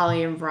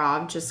 Holly and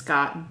Rob just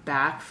got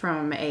back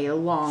from a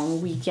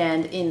long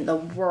weekend in the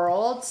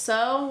world.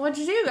 So, what'd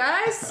you do,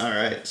 guys? All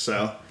right,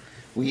 so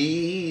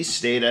We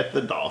stayed at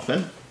the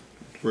Dolphin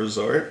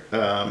Resort.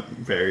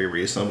 Very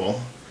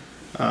reasonable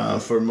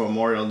for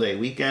Memorial Day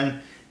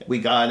weekend. We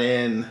got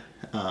in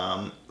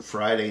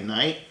Friday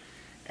night,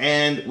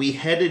 and we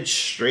headed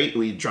straight.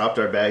 We dropped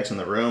our bags in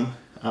the room,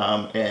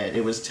 and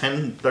it was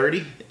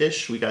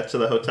 10:30-ish. We got to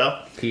the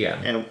hotel.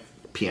 PM.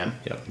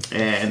 Yep.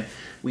 And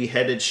we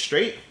headed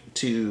straight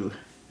to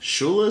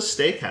Shula's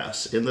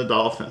Steakhouse in the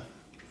Dolphin.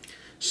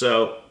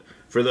 So,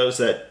 for those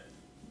that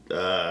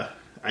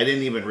I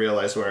didn't even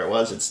realize where it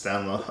was, it's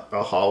down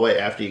the hallway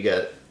after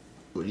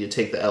you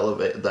take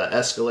the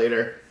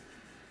escalator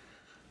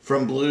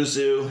from Blue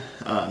Zoo.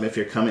 If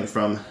you're coming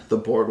from the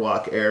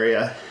boardwalk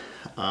area,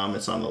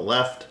 it's on the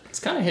left. It's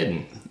kind of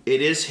hidden.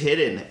 It is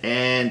hidden,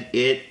 and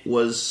it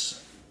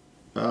was.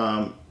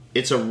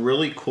 It's a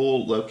really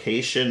cool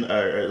location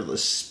or the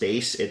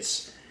space.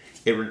 It's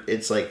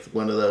like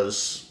one of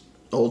those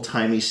old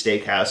timey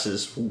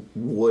steakhouses,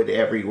 wood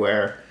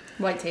everywhere.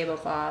 White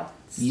tablecloth.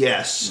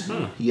 Yes.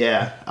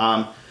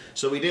 Yeah.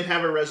 So we didn't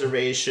have a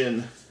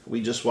reservation.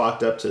 We just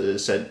walked up to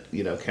said,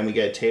 can we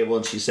get a table?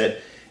 And she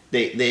said,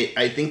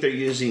 I think they're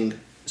using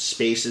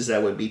spaces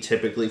that would be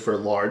typically for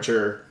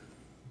larger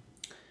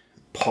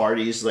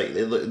parties. Like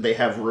they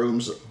have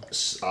rooms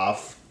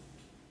off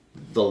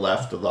the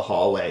left of the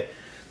hallway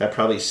that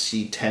probably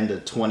seat 10 to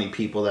 20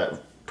 people,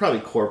 that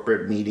probably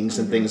corporate meetings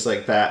and things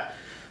like that.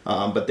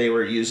 But they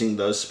were using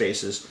those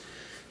spaces.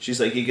 She's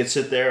like, you could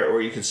sit there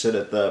or you could sit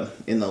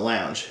in the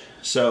lounge.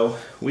 So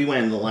we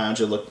went in the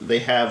lounge and looked. They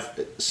have,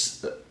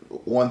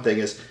 one thing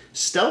is,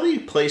 stealthy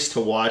place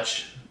to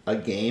watch a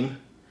game.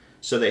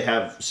 So they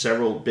have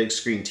several big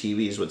screen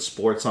TVs with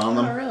sports on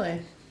them. Oh,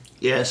 really?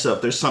 Yeah, so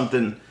if there's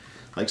something,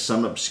 like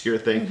some obscure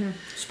thing. I'm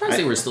surprised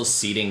they were still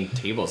seating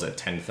tables at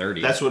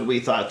 10:30. That's what we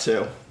thought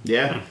too.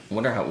 Yeah. I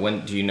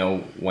wonder do you know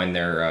when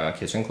their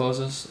kitchen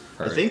closes?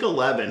 Or? I think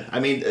 11.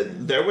 I mean,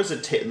 there was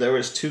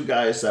two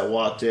guys that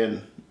walked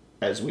in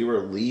as we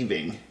were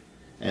leaving,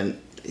 and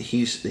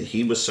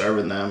he was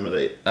serving them.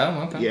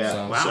 Okay.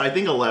 Yeah. Wow. So I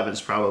think 11's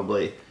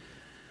probably.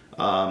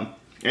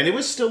 And it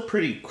was still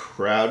pretty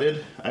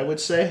crowded, I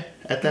would say,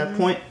 at that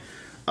point.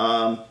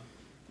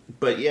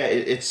 But yeah,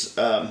 it's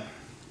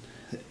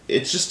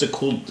just a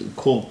cool.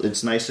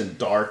 It's nice and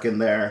dark in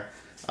there.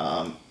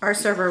 Our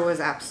server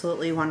was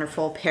absolutely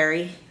wonderful,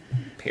 Perry.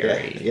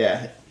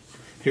 Yeah.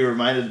 He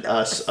reminded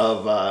us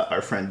of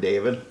our friend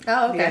David.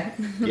 Oh, okay.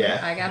 Yeah.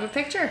 I got a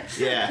picture.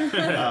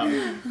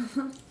 Yeah.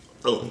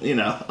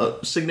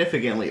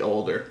 Significantly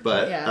older,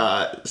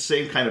 but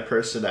same kind of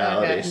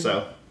personality. Okay.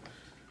 So,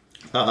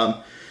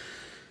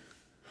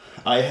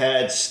 I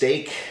had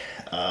steak.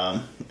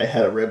 I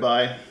had a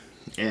ribeye,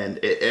 and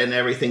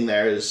everything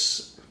there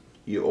is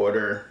you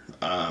order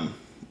la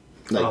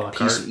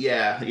carte.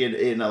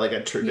 like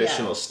a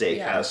traditional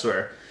steakhouse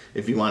where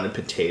if you wanted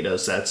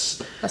potatoes,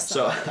 that's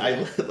so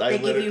I They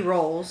give you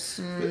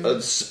rolls.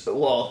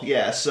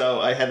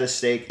 So I had a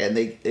steak, and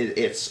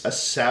it's a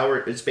sour.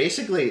 It's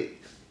basically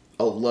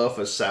a loaf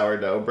of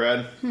sourdough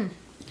bread.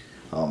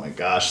 Oh my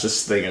gosh,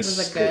 this thing is.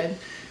 Was it good?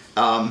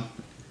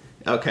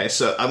 Okay,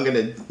 so I'm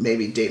gonna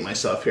maybe date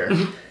myself here.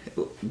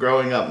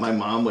 Growing up, my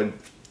mom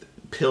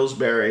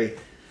Pillsbury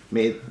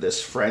made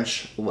this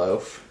French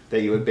loaf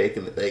that you would bake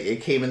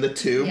it came in the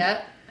tube.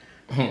 Yep.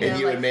 And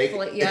you would make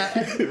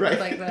right,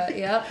 like that.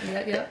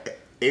 Yep.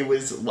 It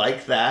was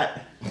like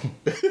that.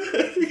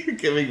 You're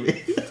giving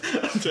me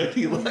a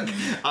dirty look.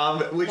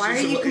 Why are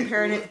you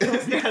comparing it to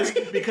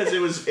Pillsbury? because it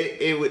was.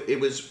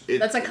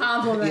 That's a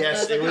compliment.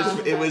 Yes,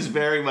 it was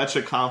very much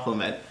a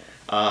compliment.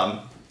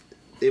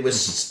 It was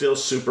still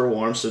super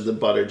warm, so the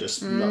butter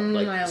just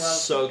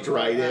soaked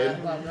right in. I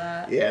love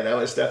that. Yeah, that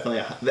was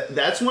definitely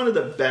that's one of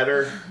the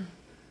better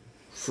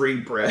free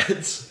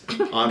breads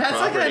on That's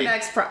property. like the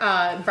next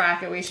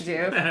bracket we should do.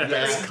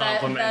 Yes.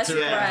 Compliment to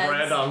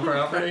bread on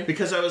property.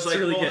 Because I was like,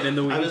 really getting in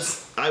the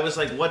weeds. I was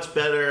like, what's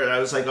better? And I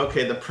was like,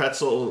 okay, the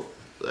pretzel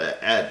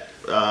at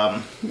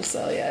Le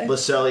Cellier. Le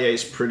Cellier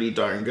is pretty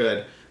darn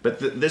good,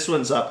 but this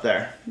one's up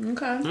there.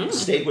 Okay.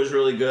 Steak was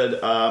really good.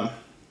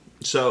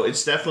 So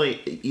it's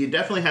you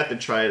definitely have to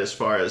try it as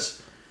far as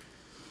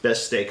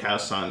best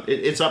steakhouse on.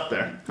 It's up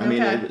there. I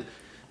mean,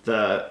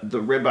 the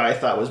ribeye I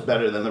thought was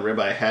better than the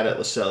ribeye I had at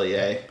Le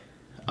Cellier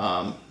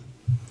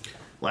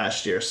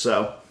last year.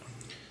 So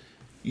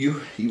you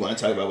want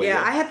to talk about what?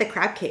 Yeah, I had the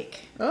crab cake.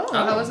 Oh,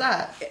 how was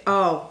that?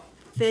 Oh,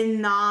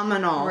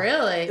 phenomenal!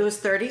 Really? It was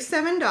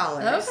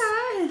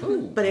 $37. Okay.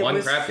 Ooh, But it one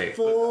was crab cake.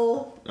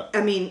 full.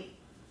 I mean,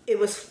 it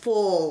was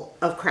full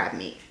of crab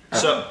meat.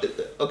 So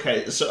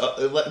okay,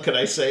 so could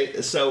I say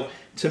so?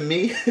 To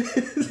me,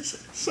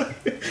 this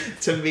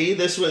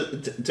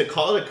was to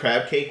call it a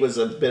crab cake was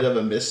a bit of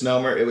a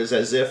misnomer. It was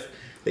as if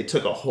they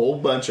took a whole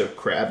bunch of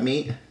crab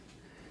meat,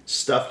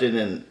 stuffed it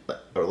in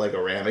like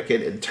a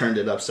ramekin, and turned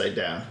it upside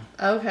down.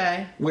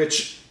 Okay.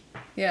 Which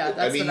Yeah,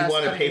 that's I mean, you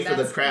want to pay for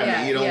the crab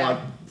meat. You don't want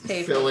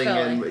filling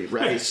in,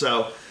 right?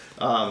 So,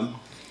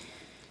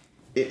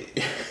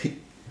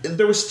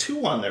 there was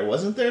two on there,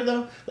 wasn't there?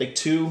 Though, like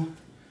two.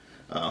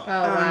 Oh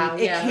wow!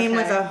 It came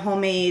with a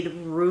homemade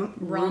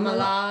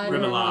remoulade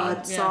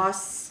Remoulade.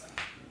 sauce.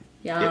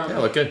 Yum. They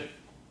look good.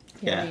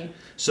 Yeah. Yummy.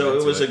 So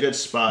Into it was a it. good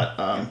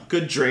spot.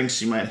 Good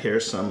drinks. You might hear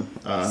some.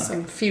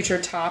 Some future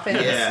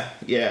toppings.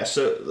 Yeah.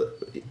 So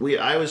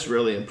I was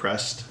really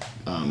impressed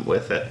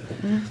with it.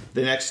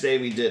 The next day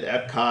we did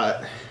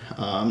Epcot.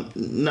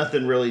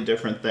 Nothing really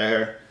different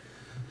there.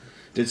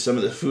 Did some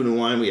of the food and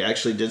wine. We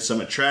actually did some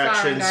Flower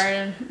attractions.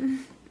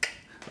 Garden.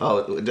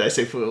 Oh, did I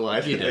say food and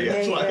wine? You did.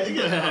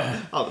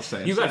 Yeah, all the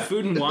same. You got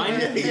food and wine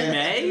in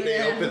May?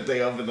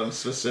 They opened them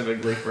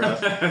specifically for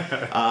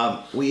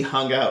us. We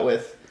hung out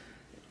with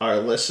our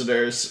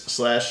listeners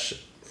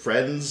 /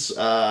 friends,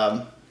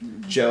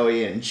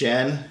 Joey and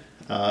Jen,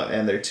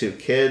 and their 2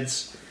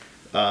 kids.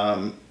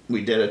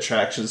 We did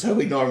attractions that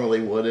we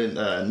normally wouldn't.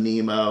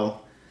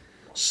 Nemo,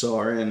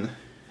 Soarin',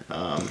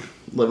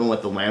 Living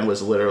with the Land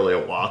was literally a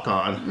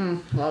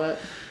walk-on. Love it.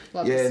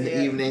 Love Yeah, to in see the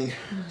it. evening.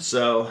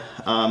 So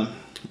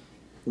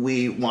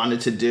we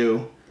wanted to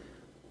do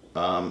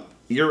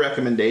your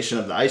recommendation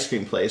of the ice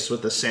cream place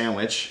with the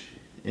sandwich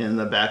in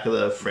the back of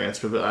the France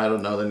Pavilion. I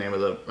don't know the name of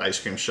the ice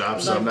cream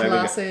shop, so I'm not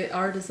even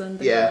Artisan.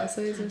 Yeah.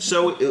 Glaces.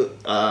 So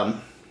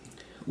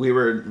we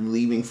were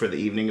leaving for the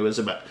evening. It was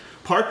about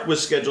park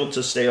was scheduled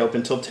to stay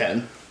open till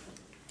 10.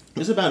 It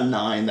was about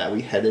 9 that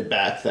we headed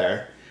back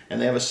there, and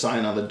they have a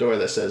sign on the door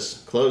that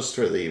says "closed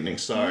for the evening."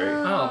 Sorry.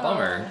 Oh,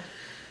 bummer.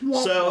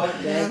 So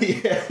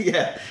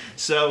yeah.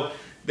 So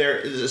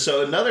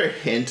so another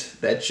hint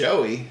that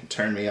Joey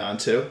turned me on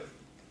to.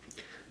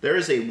 There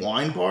is a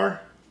wine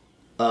bar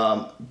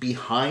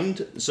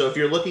behind. So if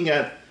you're looking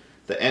at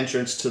the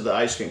entrance to the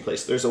ice cream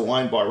place, there's a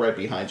wine bar right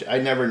behind you. I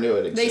never knew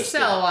it existed. They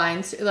sell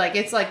wines. Like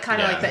it's like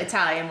kind of Yeah. like the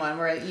Italian one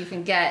where you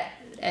can get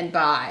and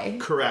buy.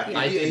 Correct. Yeah.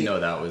 I didn't know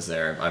that was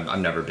there. I've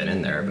never been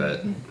in there,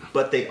 but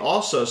But they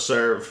also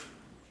serve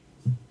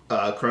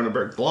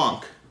Kronenberg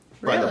Blanc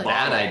by the Really?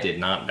 bottle. that I did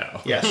not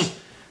know. Yes.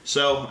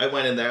 So I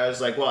went in there. I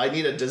was like, "Well, I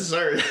need a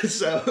dessert."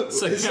 So I'm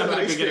some gonna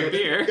go ice get a cream.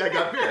 beer. I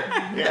got beer.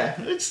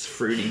 Yeah, it's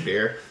fruity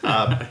beer.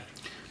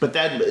 But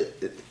that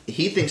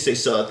he thinks they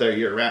sell it there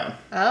year round,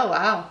 Oh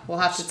wow, we'll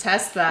have to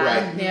test that.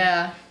 Right.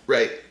 Yeah.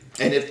 right?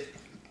 And if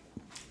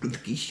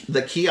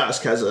the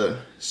kiosk has a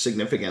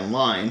significant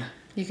line,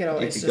 You could you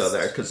always could just go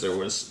there because there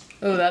was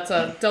Oh, that's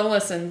a don't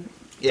listen.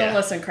 Yeah. Don't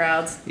listen,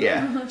 crowds.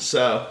 yeah.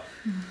 So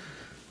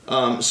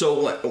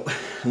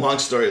long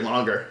story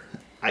longer.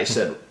 I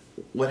said,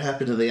 "What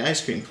happened to the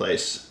ice cream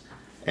place?"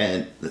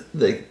 And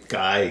the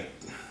guy,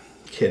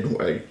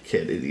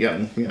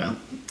 young, young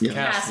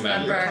Cast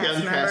member.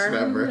 young cast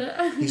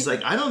member. He's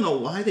like, "I don't know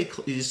why they."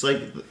 He's like,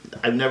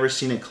 "I've never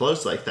seen it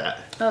closed like that."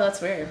 Oh,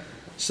 that's weird.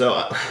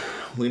 So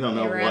we don't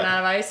know They ran what. out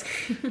of ice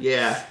cream.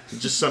 Yeah,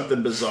 just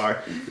something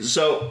bizarre.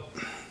 So,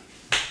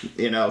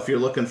 if you're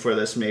looking for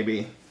this,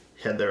 maybe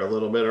head there a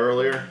little bit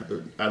earlier.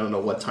 I don't know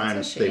what time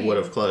That's a they shame. would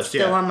have closed.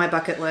 Still Yeah, on my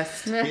bucket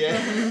list.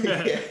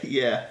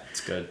 yeah. It's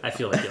good. I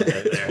feel like you'll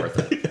get there.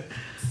 Worth it.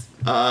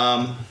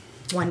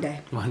 One day.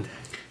 One day.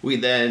 We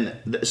then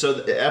so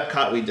the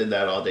Epcot we did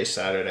that all day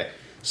Saturday.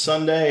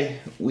 Sunday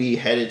we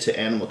headed to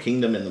Animal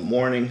Kingdom in the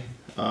morning.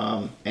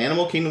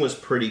 Animal Kingdom was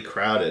pretty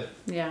crowded.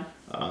 Yeah.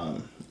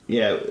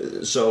 Yeah,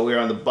 so we were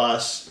on the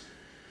bus.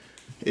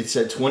 It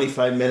said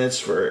 25 minutes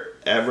for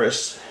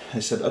Everest. I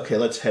said, okay,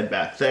 let's head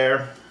back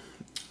there.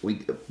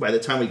 By the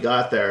time we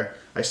got there,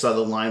 I saw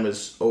the line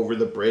was over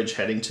the bridge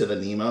heading to the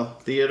Nemo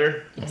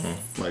Theater.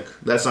 Like,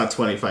 that's not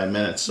 25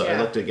 minutes. So I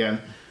Yeah. looked again.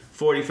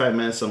 45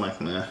 minutes, I'm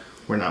like, nah,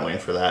 we're not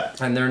waiting for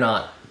that. And they're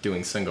not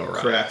doing single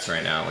rides Correct.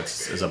 right now, which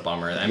is a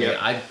bummer. I mean, Yep.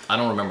 I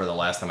don't remember the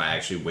last time I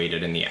actually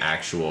waited in the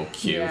actual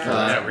queue Yeah. for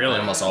that. Yeah, really? I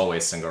almost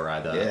always single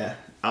ride that.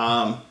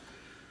 Yeah.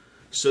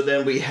 So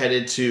then we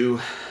headed to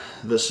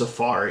the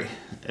safari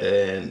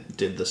and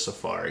did the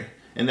safari.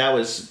 And that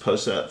was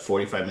posted at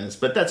 45 minutes,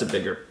 but that's a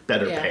better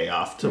Yeah.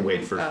 payoff to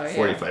wait for Oh, yeah.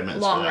 45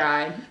 minutes. Long for that.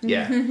 ride.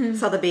 Yeah.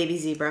 Saw the baby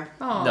zebra.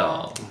 Oh.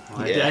 No.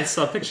 Yeah. I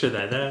saw a picture of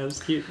that. That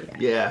was cute.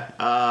 Yeah.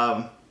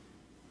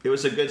 It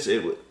was a good.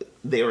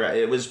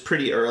 It was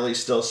pretty early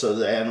still, so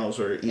the animals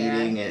were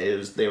eating,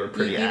 and they were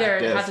pretty You either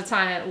active. have to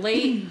time it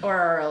late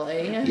or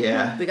early.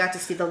 Yeah. We got to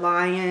see the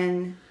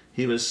lion.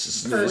 He was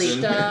Perched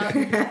snoozing.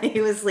 up, He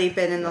was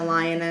sleeping, and the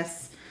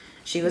lioness,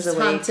 she was awake.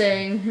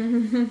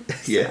 hunting.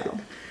 Yeah.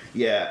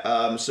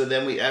 Yeah. So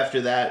then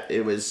after that,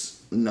 it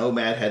was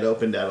Nomad had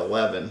opened at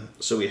 11,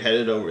 so we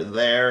headed over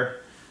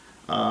there,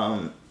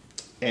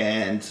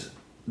 and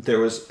there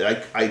was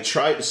I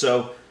tried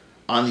so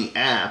on the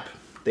app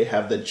they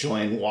have the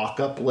join walk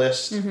up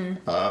list.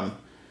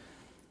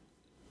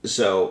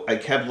 So I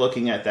kept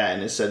looking at that,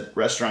 and it said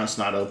restaurants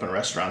not open.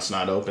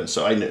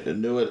 So I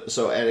knew it.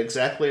 So at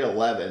exactly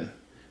 11,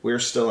 we were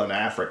still in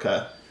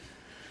Africa.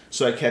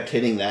 So I kept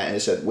hitting that, and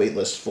it said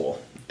waitlist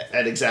full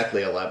at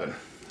exactly 11.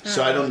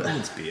 So I don't.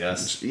 It's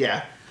BS.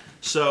 Yeah.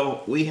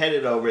 So we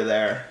headed over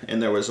there,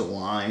 and there was a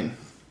line,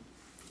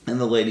 and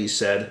the lady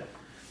said,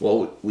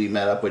 well, we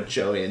met up with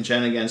Joey and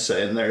Jen again,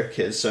 and their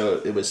kids.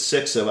 So it was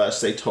 6 of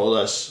us. They told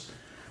us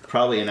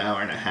probably an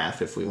hour and a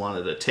half if we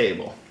wanted a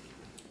table.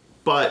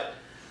 But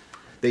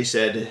they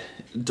said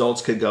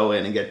adults could go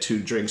in and get 2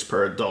 drinks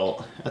per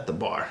adult at the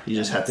bar. You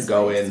just have to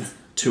go in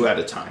 2 at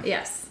a time.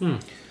 Yes.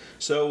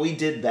 So we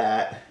did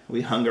that.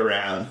 We hung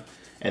around,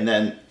 and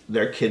then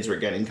their kids were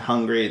getting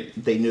hungry.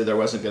 They knew there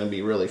wasn't going to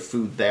be really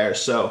food there,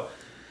 so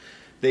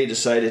they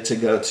decided to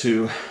go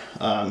to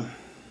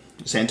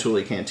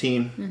Santulli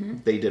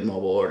Canteen. They did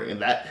mobile ordering,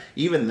 and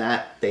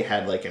that they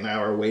had like an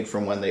hour wait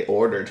from when they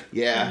ordered.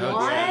 Yeah,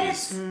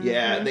 What?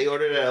 yeah. They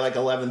ordered at like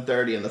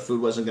 11:30, and the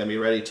food wasn't going to be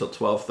ready till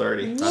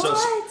 12:30.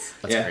 What?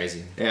 That's yeah,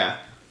 crazy. Yeah.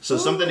 So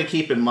something to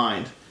keep in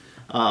mind.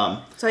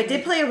 So I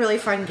did play a really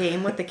fun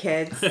game with the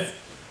kids.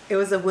 It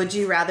was a Would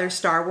You Rather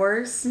Star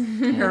Wars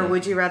or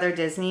Would You Rather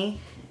Disney.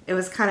 It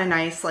was kind of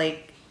nice.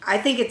 Like, I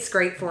think it's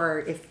great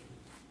for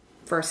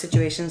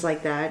situations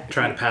like that.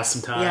 Trying to pass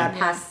some time.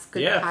 Yeah,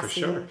 good Yeah, for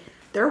passing. sure.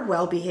 They're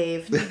well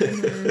behaved.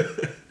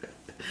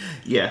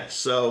 Yeah.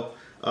 So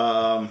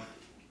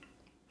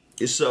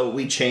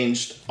we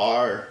changed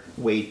our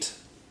wait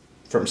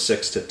from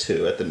 6 to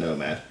 2 at the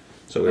Nomad.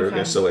 So we were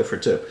going to still wait for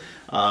 2.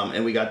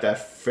 And we got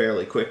that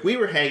fairly quick. We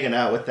were hanging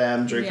out with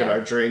them, drinking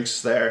our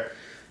drinks there,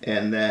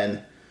 and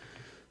then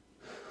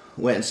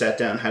went and sat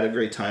down, had a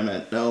great time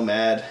at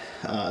Nomad,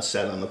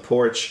 sat on the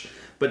porch.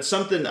 But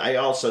something I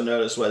also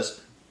noticed was,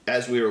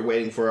 as we were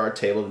waiting for our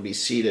table to be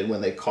seated,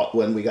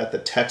 when we got the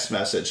text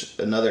message,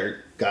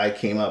 another guy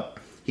came up.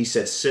 He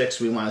said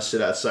 6, we want to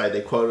sit outside. They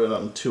quoted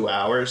on 2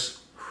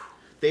 hours.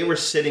 They were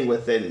sitting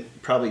within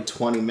probably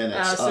 20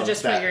 minutes. So of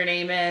just that. put your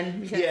name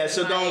in. because Yeah,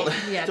 so don't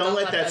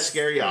let that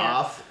scare you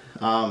off.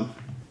 I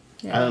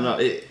don't know.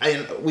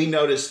 We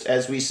noticed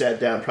as we sat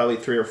down, probably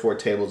 3 or 4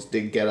 tables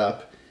did get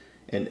up,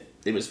 and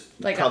it was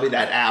Like probably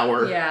that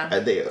hour. Yeah.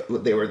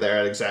 They were there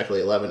at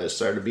exactly 11. It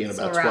started being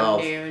about around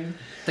 12. noon.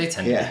 They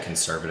tend to be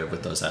conservative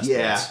with those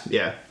estimates.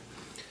 Yeah.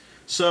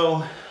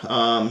 So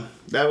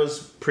that was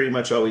pretty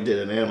much all we did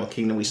in Animal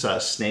Kingdom. We saw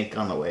a snake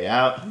on the way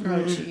out.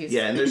 Oh, jeez.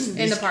 Yeah, and there's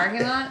In the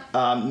parking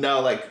lot?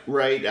 no, like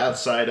right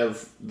outside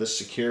of the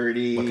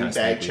security What kind of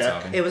bag snake are we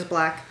check. talking? It was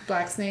black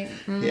Black snake?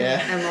 Mm.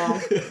 Yeah. and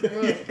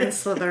long and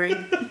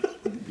slithering.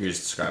 You're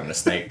just describing a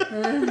snake.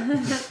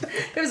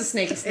 It was a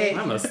snake.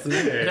 I must It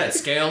admit. had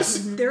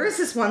scales. There was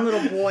this one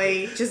little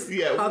boy just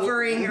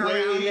hovering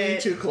around way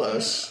it. too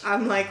close.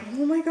 I'm like,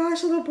 oh my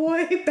gosh, little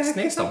boy, back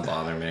Snakes up. don't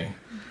bother me.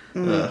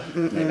 They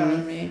bother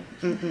me.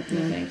 No,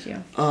 thank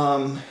you.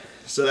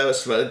 So that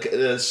was fun.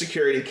 The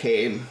security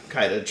came,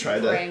 kind of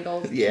tried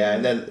Wrangled. to. Yeah,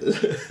 and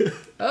then.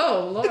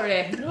 Oh,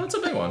 lordy. No, it's a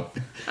big one.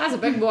 That's a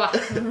big boy.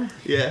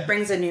 Yeah.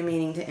 Brings a new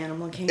meaning to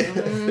Animal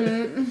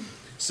Kingdom.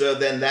 So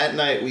then that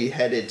night we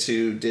headed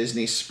to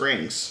Disney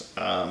Springs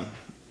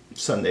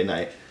Sunday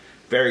night.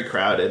 Very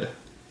crowded,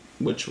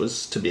 which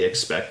was to be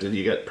expected.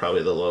 You got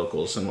probably the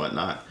locals and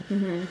whatnot.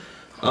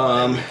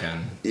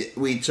 Weekend.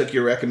 We took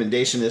your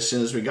recommendation. As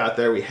soon as we got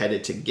there, we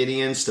headed to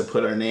Gideon's to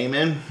put our name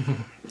in.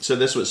 So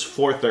this was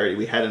 4:30.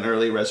 We had an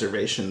early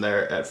reservation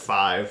there at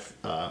 5.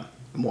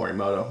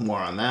 Morimoto, more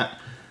on that.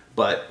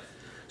 But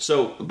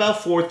so about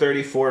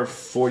 4:30,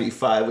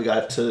 4:45, we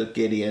got to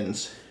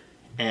Gideon's,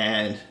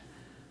 and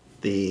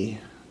the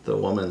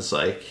woman's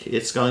like,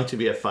 "It's going to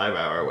be a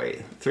 5-hour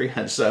wait."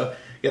 300. So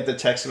get the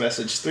text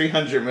message,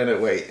 300-minute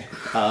wait.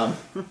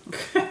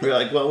 We were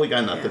like, "Well, we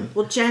got nothing."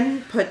 Well,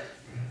 Jen put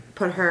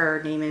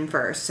her name in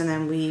first, and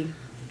then we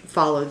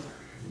followed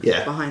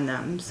Yeah. behind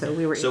them. So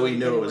we were. So able we to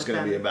knew get it in was with going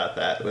to them. be about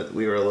that, but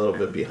we were a little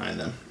bit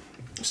behind them.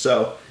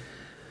 So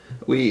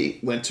we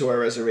went to our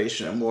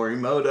reservation at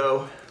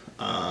Morimoto.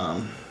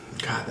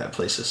 God, that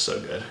place is so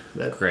good.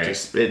 Great.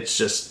 It's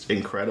just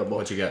incredible.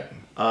 What'd you get?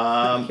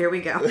 Here we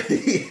go.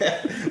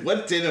 Yeah.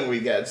 What didn't we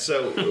get?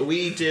 So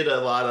we did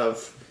a lot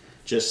of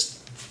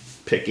just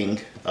picking.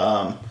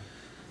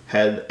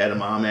 Had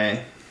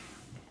edamame.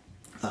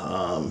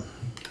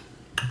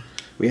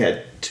 We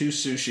had 2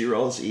 sushi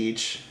rolls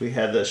each. We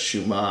had the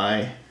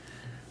shumai.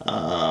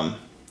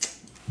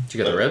 Did you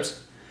get the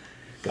ribs?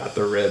 Got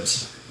the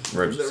ribs.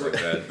 Ribs are so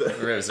good. The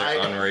ribs are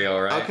unreal,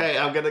 right? Okay,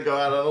 I'm gonna go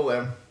out on a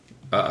limb.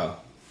 Uh-oh.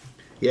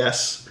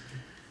 Yes,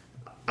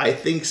 I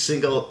think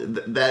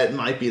that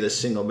might be the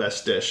single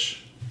best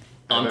dish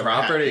On I've ever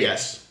had. property?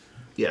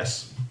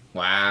 Yes.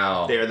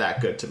 Wow. They're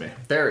that good to me.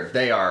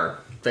 They are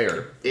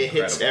It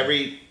hits incredible.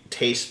 every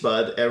taste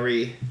bud.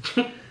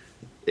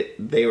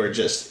 They were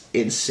just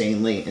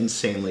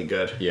insanely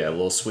good. Yeah, a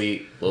little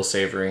sweet, a little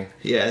savory.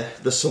 Yeah,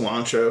 the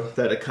cilantro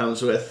that it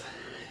comes with.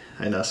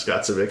 I know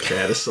Scott's a big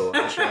fan of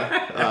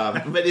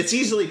cilantro, but it's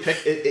easily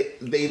picked.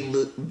 They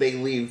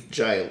leave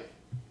giant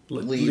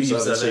leaves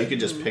of it, so you can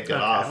just pick it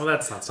off. Well,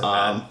 that's not so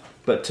bad.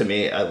 But to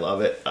me, I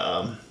love it.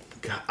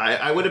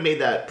 I would have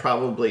made that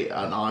probably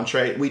an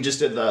entree. We just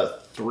did the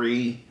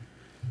 3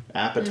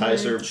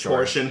 appetizer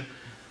portion,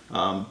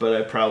 but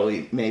I'd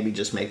probably maybe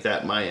just make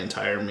that my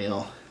entire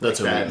meal. That's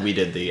like what we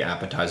did the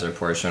appetizer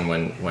portion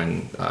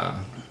when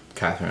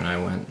Catherine and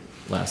I went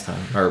last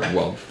time.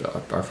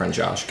 Our friend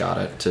Josh got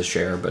it to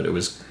share, but it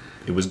was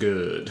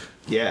good.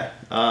 Yeah,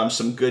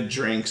 some good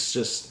drinks.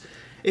 Just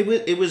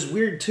it was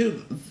weird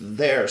too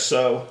there.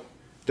 So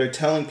they're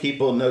telling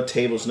people no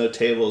tables.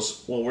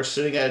 Well, we're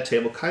sitting at a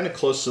table kind of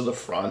close to the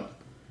front,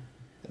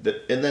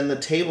 and then the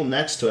table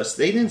next to us,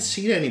 they didn't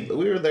seat anybody.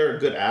 We were there a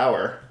good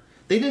hour.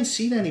 They didn't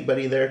seat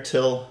anybody there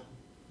till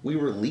we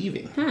were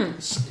leaving.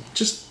 It's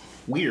just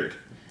weird.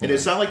 And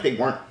it's not like they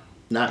weren't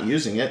not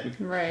using it.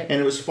 Right. And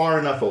it was far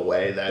enough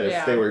away that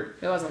if they were...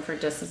 It wasn't for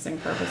distancing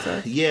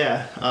purposes.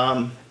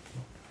 Yeah.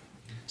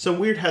 So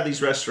weird how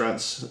these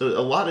restaurants,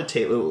 a lot of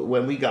tables,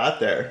 when we got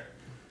there,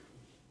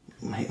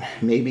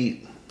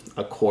 maybe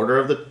a quarter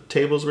of the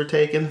tables were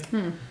taken.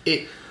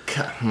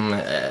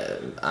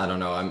 I don't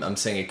know. I'm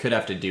saying it could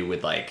have to do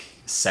with like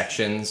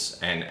sections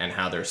and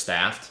how they're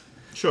staffed.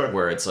 Sure.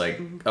 Where it's like,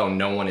 oh,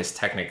 no one is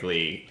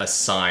technically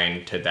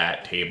assigned to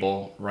that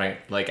table, right?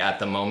 Like at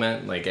the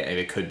moment, like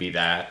it could be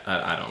that.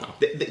 I don't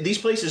know. These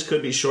places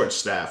could be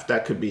short-staffed.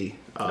 That could be...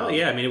 Oh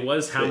yeah, I mean, it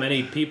was how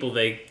many people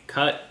they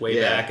cut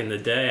way back in the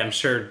day. I'm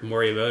sure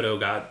Morimoto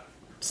got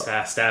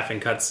staffing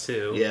cuts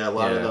too. Yeah, a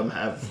lot of them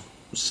have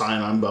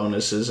sign-on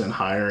bonuses and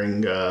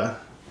hiring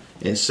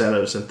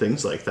incentives and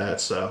things like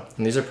that. So,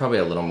 and these are probably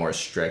a little more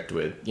strict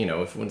with,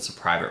 if when it's a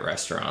private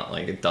restaurant,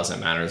 like it doesn't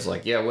matter. It's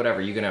like, yeah,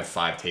 whatever, you can have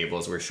 5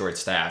 tables, we're short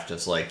staffed,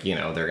 just like,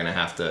 they're gonna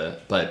have to.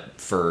 But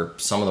for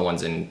some of the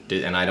ones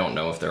and I don't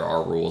know if there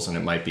are rules, and it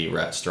might be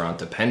restaurant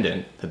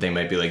dependent, that they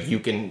might be like, you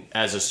can,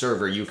 as a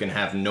server, you can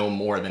have no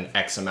more than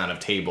X amount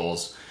of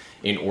tables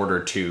in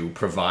order to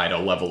provide a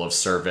level of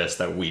service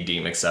that we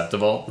deem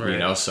acceptable.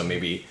 Right. So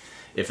maybe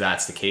if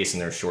that's the case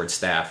and they're short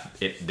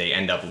staffed, they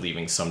end up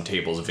leaving some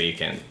tables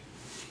vacant.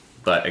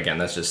 But again,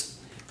 that's just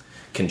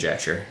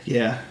conjecture.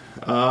 Yeah.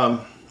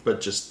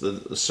 But just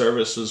the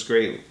service was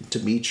great.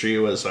 Dimitri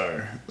was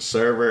our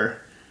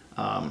server.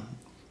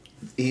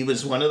 He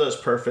was one of those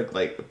perfect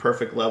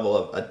level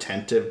of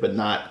attentive, but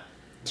not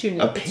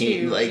a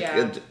pain,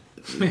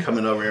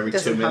 coming over every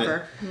 2 minutes.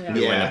 Cover.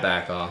 Yeah. To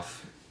back off.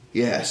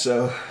 Yeah,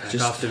 so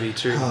Just off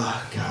Dimitri.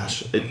 Oh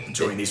gosh,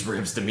 Enjoying these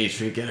ribs,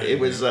 Dimitri. It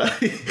was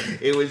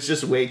it was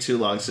just way too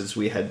long since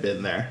we had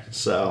been there.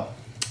 So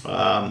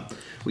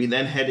we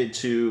then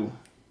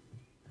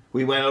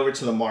we went over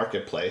to the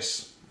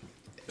marketplace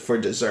for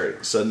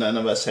dessert. So none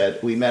of us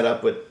we met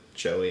up with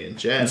Joey and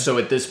Jen. And so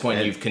at this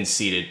point, you've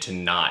conceded to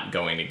not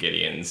going to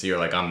Gideon's. You're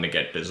like, I'm going to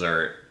get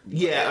dessert.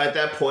 Yeah, at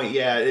that point,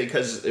 yeah,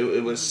 because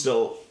it was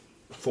still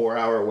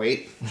 4-hour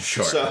wait.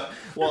 Sure. So,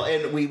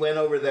 and we went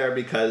over there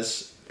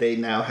because they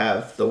now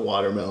have the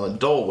watermelon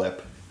Dole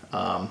Whip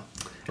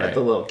at the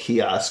little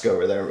kiosk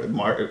over there at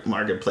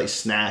Marketplace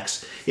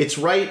Snacks. It's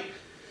right,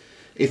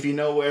 if you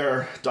know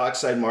where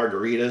Dockside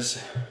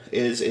Margaritas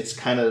is, it's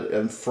kind of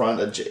in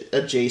front,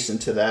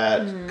 adjacent to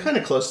that, kind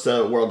of close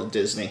to World of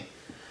Disney.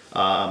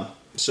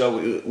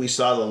 So we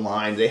saw the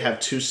line. They have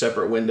 2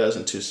 separate windows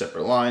and 2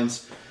 separate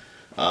lines.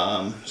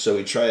 So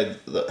we tried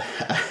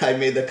I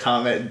made the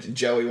comment,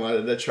 Joey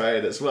wanted to try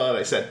it as well, and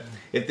I said,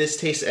 if this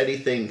tastes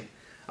anything,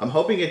 I'm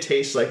hoping it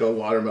tastes like a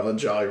watermelon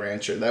Jolly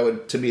Rancher. That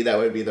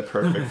would be the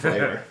perfect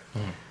flavor.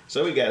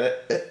 So we get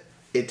it.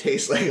 It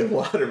tastes like a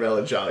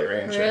watermelon Jolly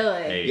Rancher.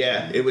 Really? Hey.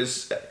 Yeah, it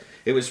was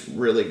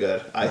really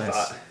good. I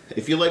thought,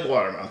 if you like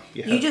watermelon,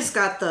 you just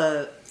got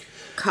the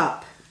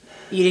cup.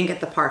 You didn't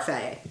get the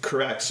parfait.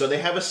 Correct. So they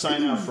have a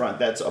sign out front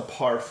that's a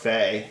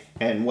parfait,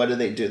 and what do?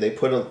 They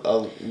put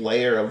a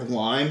layer of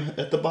lime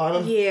at the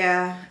bottom.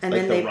 Yeah, and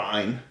like then the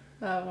rind.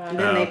 Oh, wow. And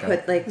then they okay.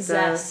 put like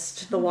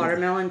Zest. the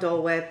watermelon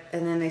Dole Whip,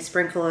 and then they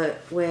sprinkle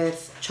it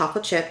with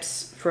chocolate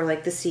chips for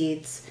like the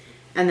seeds,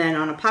 and then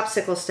on a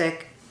popsicle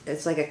stick,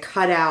 it's like a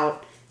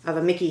cutout of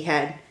a Mickey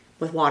head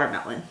with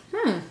watermelon.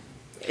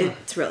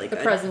 It's really The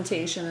good.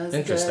 presentation is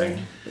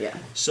Interesting. good. Yeah.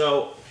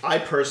 So I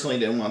personally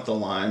didn't want the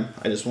lime.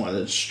 I just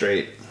wanted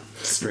straight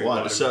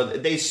water. So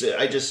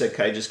I just said,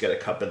 "Can I just get a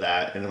cup of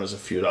that?" And it was a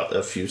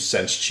few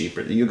cents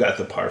cheaper. You got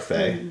the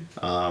parfait.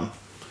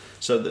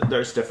 So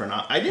there's different.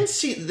 I didn't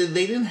see.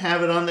 They didn't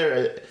have it on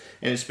there,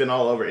 and it's been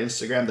all over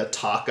Instagram. The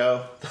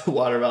taco, the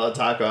watermelon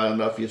taco. I don't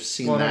know if you've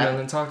seen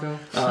Watermelon taco?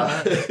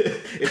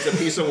 It's a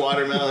piece of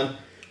watermelon,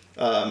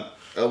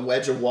 a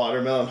wedge of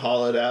watermelon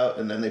hollowed out,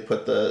 and then they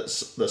put the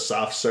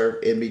soft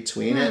serve in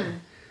between it.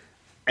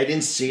 I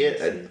didn't see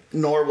it,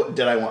 nor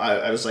did I want.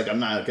 I was like, I'm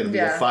not going to be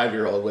a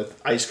 5-year-old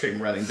with ice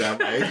cream running down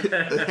my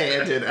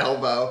hand and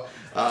elbow.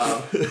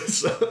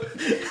 So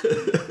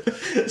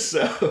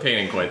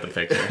Painting quite the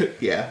picture.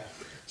 yeah.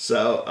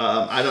 So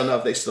I don't know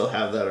if they still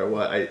have that or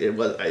what.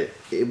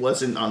 It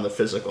wasn't on the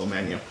physical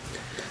menu.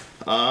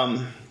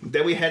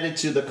 Then we headed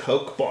to the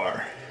Coke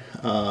bar.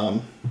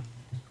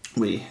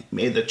 We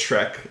made the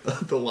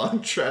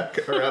long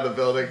trek around the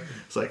building.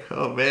 It's like,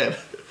 oh man.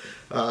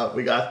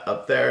 We got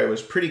up there. It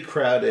was pretty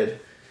crowded.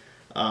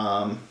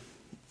 And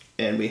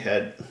we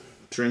had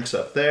drinks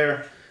up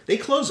there. They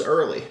close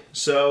early.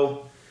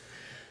 So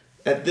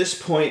at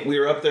this point, we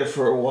were up there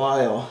for a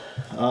while.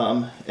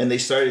 And they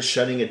started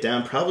shutting it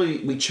down. Probably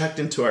we checked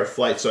into our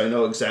flight, so I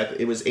know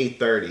exactly. It was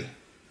 8:30.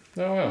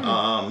 Oh,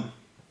 wow.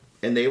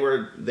 And they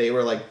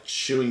were like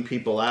shooing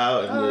people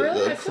out. And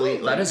really? I feel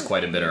like That is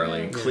quite a bit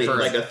early.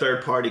 like a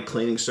third-party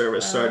cleaning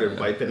service started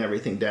wiping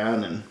everything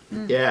down. And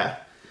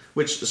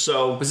Was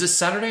this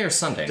Saturday or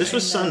Sunday? This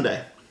was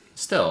Sunday.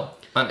 Still.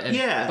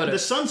 But the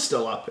sun's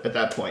still up at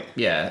that point.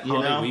 Yeah. You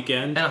know? Holiday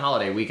weekend. And a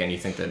holiday weekend, you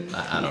think that,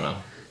 I don't know.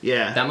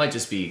 Yeah. That might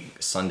just be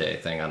Sunday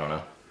thing, I don't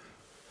know.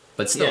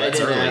 but still, I it's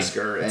didn't early. ask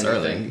her It's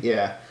anything. early.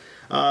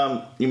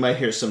 Yeah. You might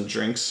hear some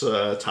drinks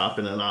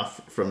topping it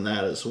off from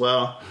that as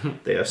well.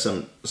 They have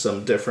some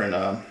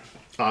different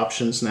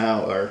options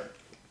now, or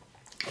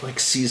like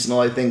seasonal,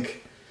 I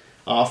think,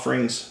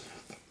 offerings.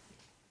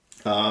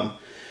 And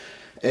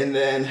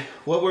then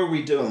what were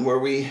we doing?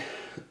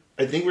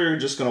 I think we were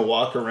just going to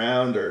walk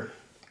around or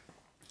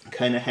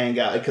kind of hang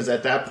out, because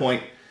at that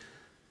point,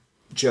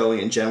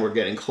 Joey and Jen were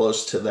getting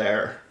close to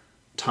their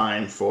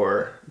time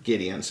for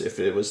Gideon's, if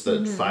it was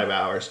the 5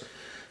 hours.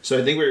 So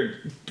I think we were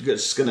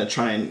just going to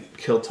try and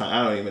kill time.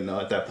 I don't even know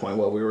at that point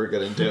what we were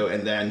going to do.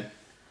 And then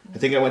I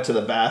think I went to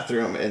the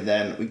bathroom, and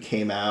then we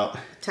came out.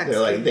 They're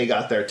like, they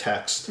got their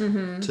text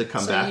to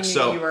come back. You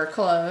knew you were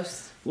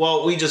close.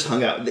 Well, we just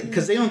hung out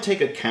because they don't take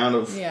account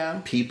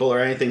of people or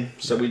anything.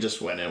 So we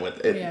just went in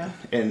with it. Yeah.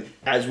 And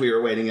as we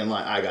were waiting in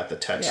line, I got the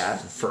text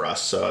for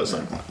us. So I was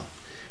like, well,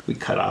 we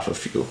cut off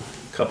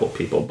a couple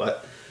people.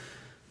 But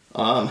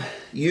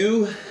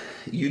you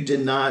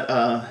did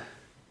not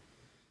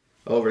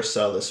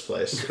oversell this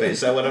place. Wait,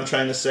 is that what I'm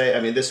trying to say? I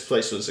mean, this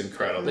place was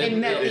incredible. It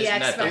met the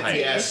expectations.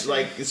 Yes,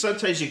 like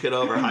sometimes you could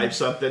overhype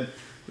something.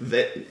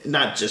 That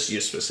not just you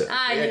specifically.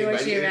 I knew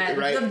what you meant.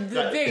 Right?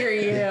 The bigger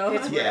you.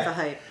 It's worth the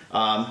hype.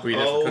 Were you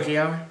there for cookie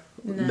hour?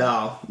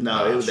 No.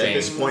 Oh, At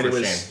this point, for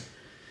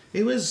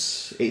it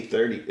was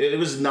 8:30. It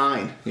was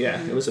 9. Yeah,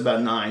 It was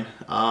about 9.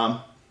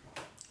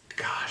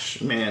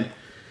 Gosh, man,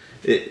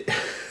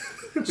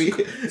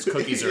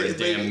 Cookies are a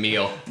damn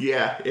meal.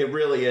 Yeah, it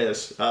really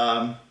is.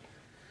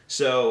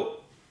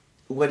 So,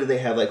 what did they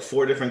have? Like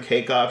 4 different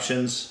cake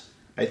options,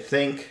 I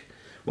think.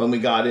 When we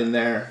got in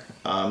there,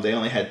 they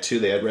only had 2.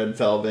 They had red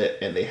velvet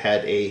and they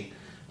had a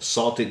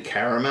salted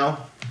caramel.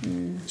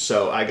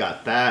 So I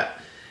got that.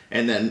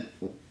 And then,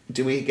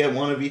 do we get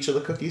one of each of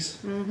the cookies?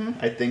 Mm-hmm.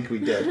 I think we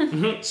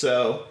did.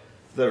 So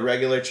the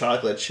regular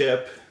chocolate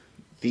chip,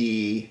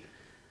 the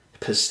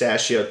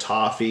pistachio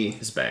toffee,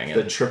 is banging.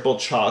 The triple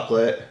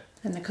chocolate,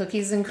 and the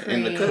cookies and cream.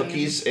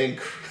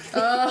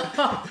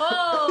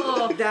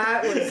 Oh,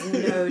 that was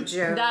no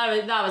joke.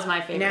 That was my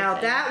favorite. Now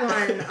thing.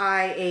 that one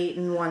I ate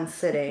in one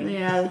sitting.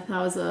 Yeah, that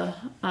was a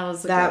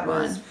That good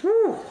was. one.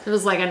 Whew. It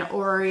was like an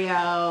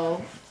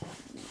Oreo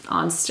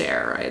on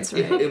steroids,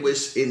 right? It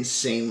was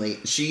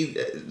insanely.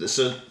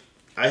 So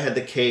I had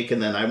the cake,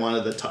 and then I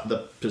wanted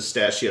the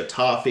pistachio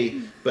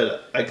toffee,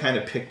 but I kind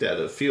of picked out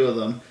a few of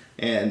them,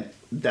 and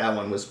that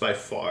one was by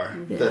far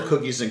the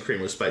cookies and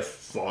cream was by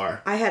far.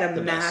 I had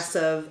a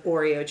massive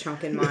Oreo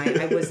chunk in mine.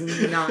 I was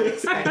not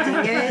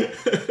expecting it.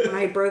 When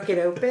I broke it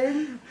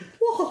open,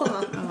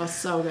 whoa! That was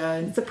so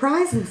good.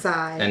 Surprise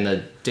inside. And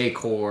the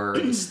decor,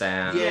 the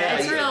staff. Yeah,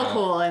 It's real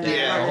cool. And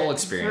The whole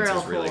experience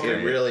is really cool.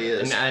 great. It really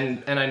is.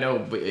 And I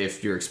know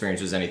if your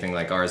experience was anything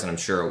like ours, and I'm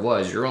sure it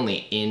was, you're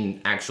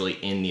only actually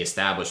in the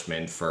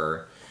establishment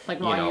for Like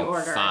while you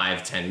order.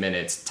 5-10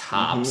 minutes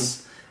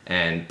tops.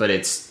 But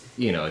it's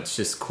it's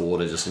just cool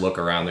to just look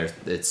around there.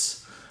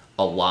 It's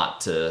a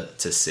lot to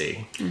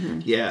see.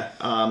 Yeah,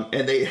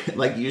 and they,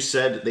 like you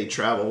said, they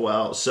travel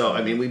well. So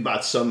I mean, we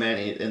bought so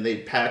many, and they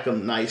pack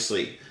them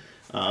nicely.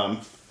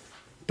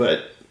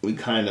 But we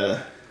kind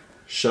of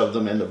shoved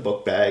them into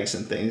book bags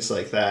and things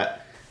like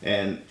that,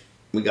 and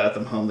we got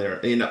them home there.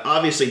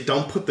 Obviously,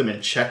 don't put them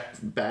in checked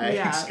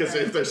bags because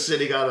if they're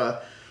sitting on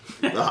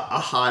a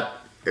hot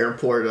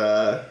airport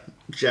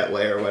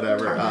jetway or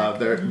whatever,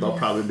 they'll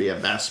probably be a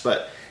mess.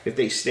 But if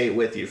they stay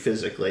with you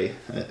physically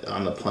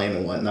on the plane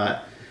and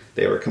whatnot,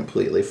 they were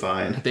completely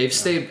fine. They've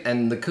stayed,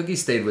 and the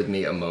cookies stayed with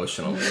me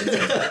emotionally.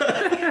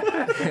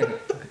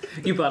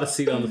 You bought a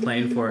seat on the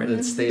plane for it.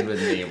 It stayed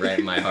with me right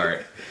in my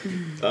heart.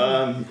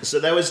 So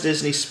that was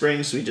Disney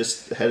Springs. We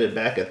just headed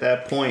back at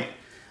that point.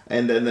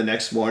 And then the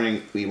next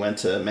morning, we went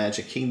to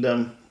Magic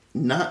Kingdom.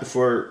 Not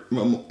for,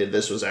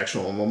 this was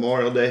actual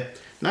Memorial Day.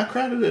 Not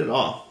crowded at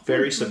all.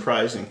 Very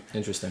surprising.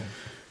 Interesting.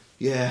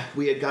 Yeah,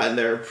 we had gotten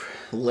there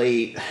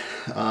late.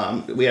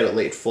 We had a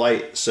late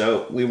flight,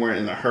 so we weren't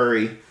in a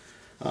hurry.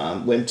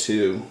 Went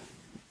to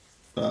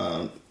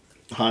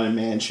Haunted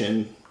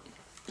Mansion,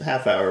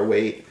 half-hour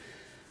wait.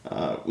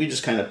 We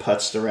just kind of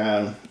putzed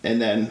around.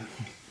 And then,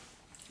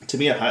 to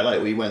me, a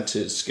highlight, we went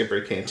to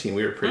Skipper Canteen.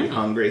 We were pretty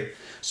hungry.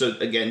 So,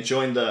 again,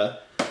 joined the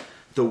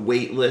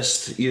wait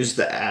list. Used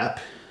the app.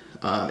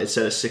 It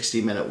said a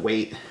 60-minute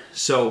wait.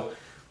 So,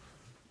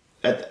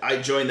 I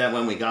joined that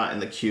when we got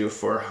in the queue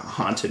for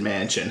Haunted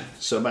Mansion.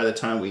 So by the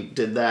time we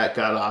did that,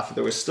 got off,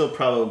 there was still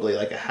probably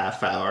like a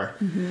half hour.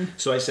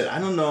 So I said, I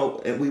don't know.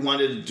 And we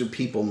wanted to do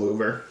People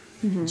Mover.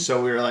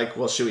 So we were like,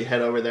 well, should we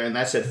head over there? And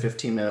that said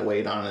 15-minute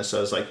wait on it. So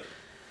I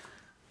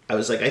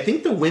was like, I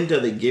think the window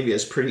they give you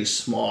is pretty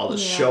small to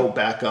show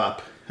back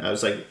up. And I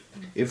was like,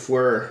 if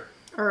we're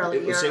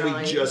Early, say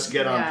we just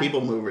get on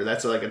People Mover,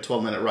 that's like a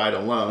 12-minute ride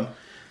alone.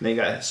 And they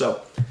got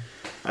so.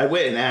 I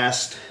went and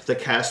asked the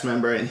cast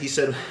member, and he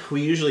said,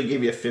 we usually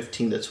give you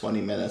 15 to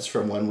 20 minutes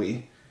from when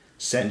we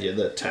send you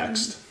the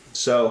text.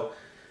 So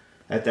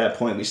at that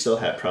point, we still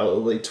had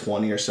probably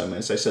 20 or so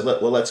minutes. I said,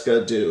 let's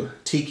go do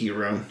Tiki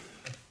Room.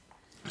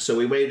 So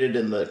we waited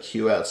in the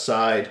queue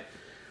outside.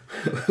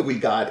 We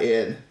got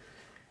in,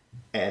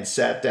 and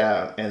sat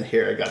down, and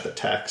here I got the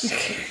text.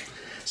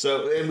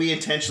 So, and we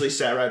intentionally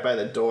sat right by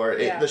the door.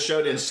 The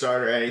show didn't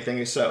start or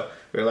anything, so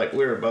we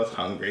were both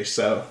hungry,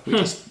 so we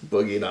just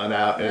boogied on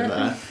out. And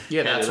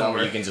that's one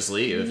where you can just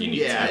leave if you need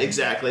to. Yeah,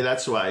 exactly.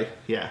 That's why.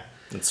 Yeah.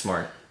 That's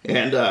smart.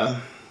 And,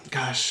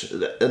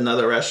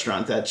 another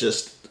restaurant that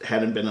just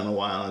hadn't been in a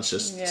while. It's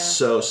just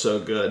so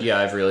good. Yeah,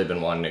 I've really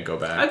been wanting to go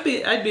back. I'd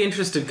be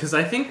interested because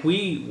I think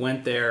we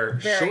went there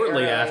Very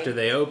shortly early. after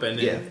they opened.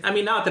 And, Yeah. I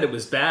mean, not that it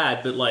was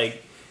bad, but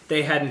like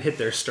they hadn't hit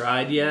their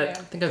stride yet.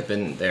 I think I've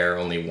been there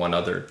only one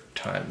other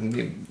time.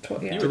 Maybe Yeah.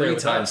 You were there 3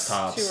 with times us.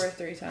 tops. 2 or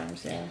 3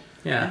 times, yeah.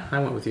 Yeah, I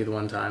went with you the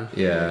one time.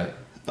 Yeah.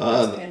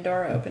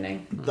 Pandora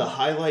opening. The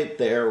highlight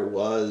there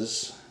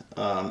was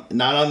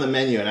not on the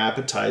menu, an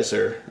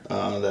appetizer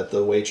that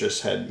the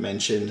waitress had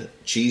mentioned,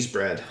 cheese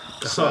bread.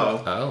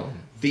 So Oh.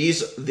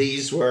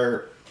 these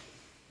were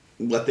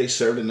what they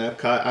served in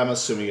Epcot. I'm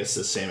assuming it's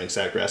the same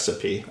exact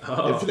recipe.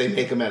 Oh. If they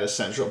make them at a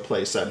central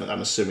place, I'm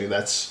assuming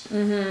that's.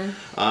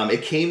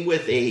 It came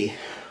with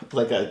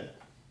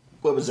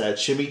what was that,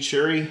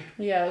 chimichurri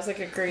Yeah, it was like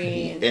a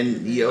green.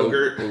 and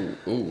yogurt.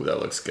 Ooh, that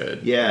looks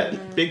good. Yeah,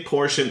 big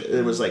portion.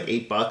 It was like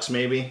 $8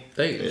 maybe.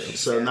 Hey,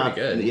 So not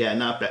good. Yeah,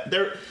 not bad.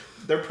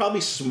 They're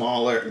probably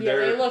smaller. Yeah,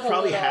 They're they look a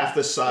probably little- half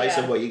the size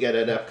yeah. of what you get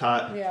at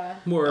Epcot. Yeah.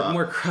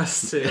 More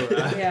crust too.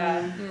 Yeah.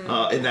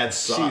 And that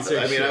sauce. Cheese or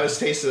I mean, I shit. was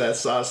tasting that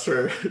sauce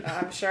for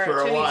I'm sure For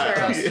a while.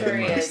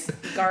 chimichurri is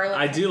garlic.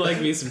 I do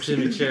like me some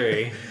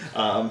chimichurri.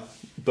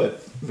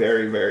 but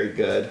very, very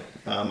good.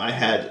 I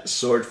had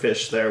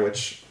swordfish there,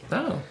 which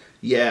Oh.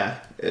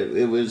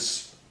 it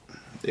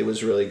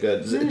was really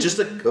good. Just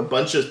a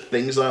bunch of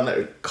things on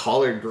there,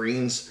 collard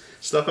greens,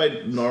 stuff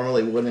I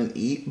normally wouldn't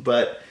eat,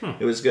 but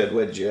it was good.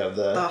 What did you have?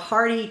 The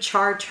hearty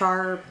char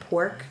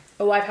pork.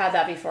 Oh, I've had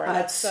that before.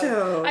 That's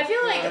so I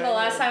feel like good. the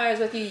last time I was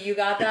with you, you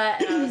got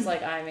that, and I was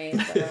like, I made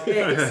the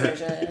wrong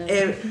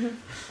decision.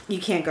 You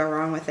can't go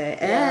wrong with it.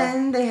 Yeah.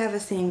 And they have a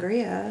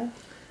sangria.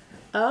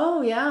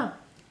 Oh yeah.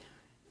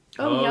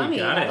 Oh, you yummy!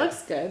 got That it.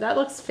 looks good. That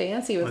looks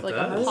fancy with What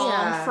like a does? palm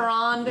Yeah.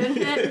 frond in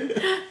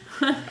it.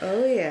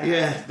 Oh yeah.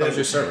 Yeah, How's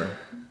your server?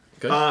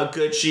 Good.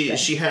 good.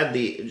 She had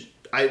the.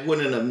 I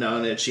wouldn't have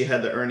known it. She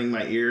had the earning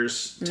my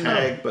ears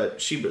tag,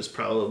 but she was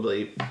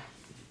probably.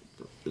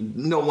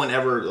 No one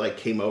ever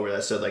came over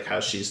that said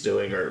how she's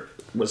doing or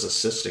was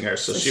assisting her.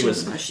 So she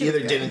was she was either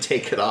good. didn't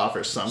take it off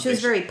or something. She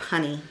was very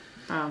punny.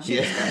 Oh,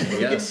 Yeah,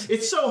 Yes.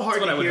 it's so hard That's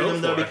what I to would hear hope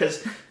them though for.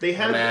 because they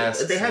have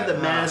masks, the yeah.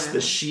 mask, the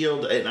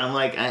shield, and I'm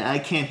like I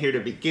can't hear to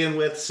begin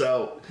with,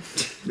 so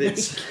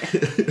it's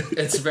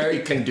It's very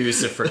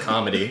conducive for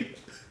comedy.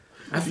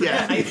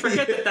 I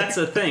forget that that's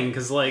a thing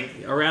because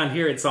around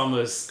here it's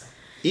almost.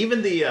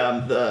 even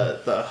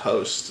the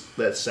host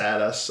that sat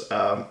us,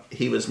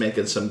 he was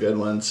making some good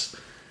ones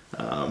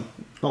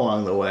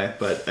along the way,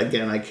 but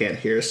again I can't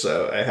hear,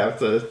 so I have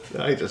to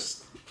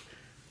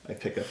I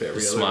pick up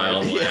every Smile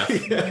other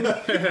and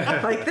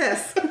laugh. Like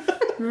this.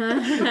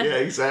 yeah,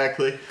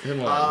 exactly. Good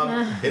one.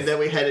 And then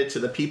we headed to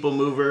the People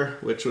Mover,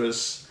 which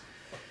was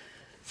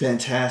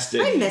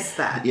fantastic. I missed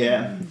that.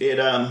 Yeah,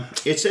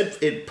 it said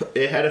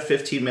it had a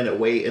 15-minute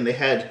wait, and they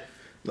had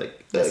a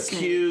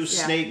queue snakes,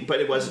 yeah. snake, but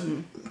it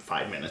wasn't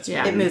 5 minutes.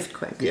 Yeah. It moved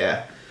quick.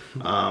 Yeah,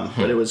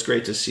 but it was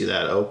great to see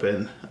that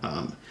open.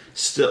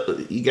 Still,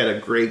 you get a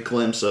great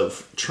glimpse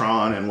of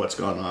Tron and what's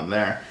going on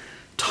there.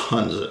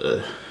 Tons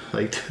of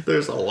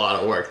there's a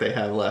lot of work they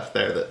have left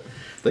there. That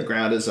the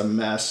ground is a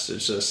mess.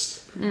 It's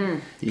just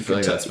you I feel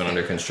like that's been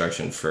under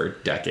construction for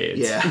decades.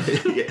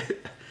 yeah.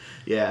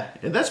 Yeah,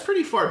 and that's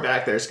pretty far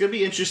back there. It's going to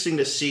be interesting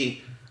to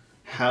see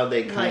how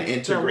they kind of the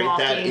integrate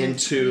that walking,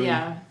 into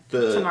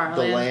the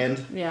Tomorrowland.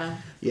 land. Yeah.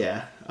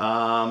 Yeah.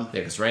 Yeah,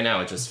 because right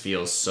now it just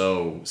feels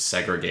so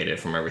segregated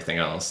from everything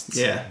else.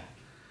 Yeah.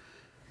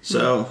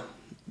 So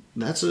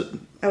that's it.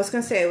 I was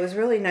going to say, it was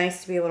really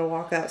nice to be able to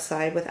walk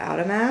outside without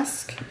a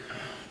mask.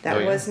 That Oh,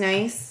 yeah. was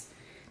nice.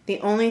 The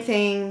only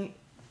thing,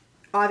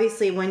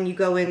 obviously, when you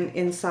go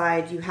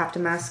inside, you have to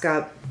mask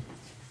up.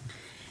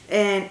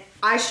 And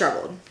I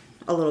struggled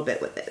a little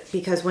bit with it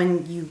because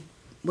when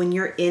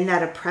you're in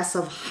that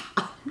oppressive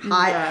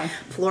hot Yeah.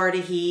 Florida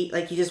heat,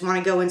 you just want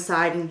to go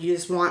inside and you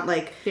just want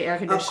The air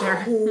conditioner.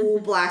 a cool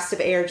blast of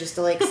air just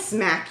to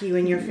smack you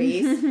in your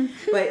face,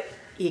 but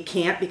you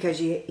can't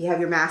because you have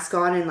your mask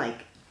on and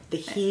the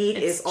heat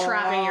It's is all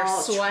trapping your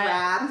sweat.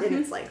 trapped and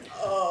it's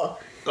oh.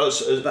 Oh,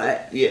 so,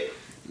 But- yeah.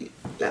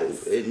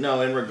 That's-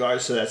 No, in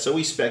regards to that, so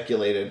we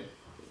speculated.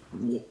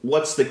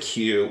 What's the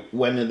queue?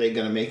 When are they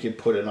going to make you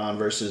put it on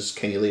versus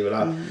can you leave it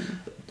on?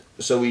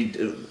 So we,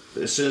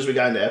 as soon as we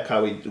got into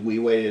Epcot, we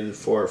waited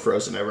for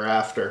Frozen Ever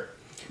After.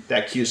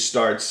 That queue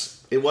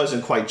starts. It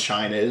wasn't quite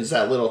China. It was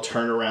that little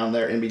turnaround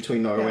there in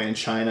between Norway Yeah. and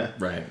China.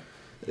 Right.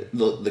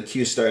 The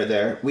queue started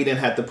there. We didn't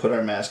have to put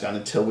our mask on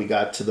until we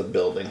got to the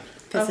building.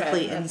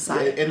 Physically Okay.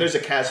 inside. And there's a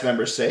cast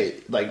member say,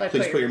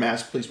 please put your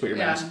mask, please put your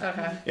mask. Yeah.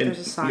 Okay. And There's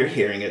a sign. you're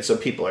hearing it, so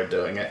people are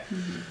doing it.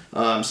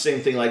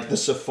 Same thing the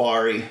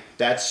safari.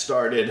 That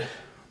started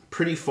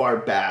pretty far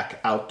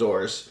back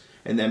outdoors.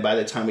 And then by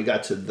the time we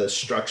got to the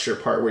structure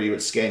part where you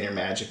would scan your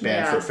Magic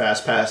Band for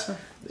Fast Pass,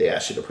 they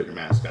asked you to put your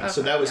mask on.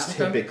 So that was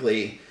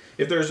typically,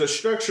 if there's a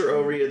structure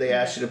over you, they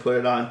asked you to put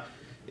it on.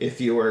 If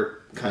you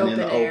were kind of in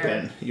the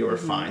open, you were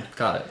fine.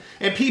 Got it.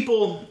 And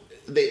people,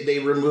 they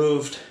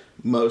removed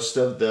most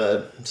of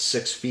the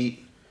 6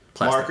 feet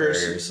Plastic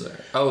markers. barriers.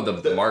 Oh,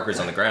 the markers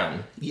on the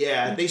ground.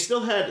 Yeah, they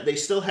still had the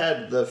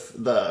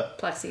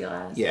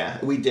Plexiglass. Yeah,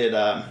 we did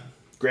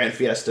Grand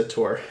Fiesta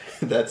Tour.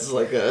 That's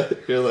like a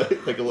little.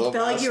 I felt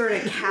like you were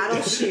in a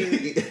cattle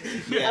shoot.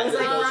 Yeah, I was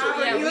like, Rob,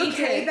 are you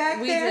okay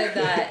back we there?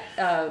 did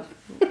that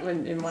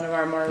in one of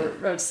our more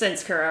roads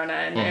since Corona,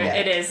 and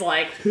it is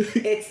like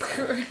It's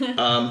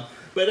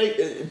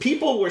but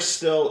people were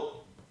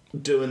still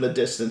doing the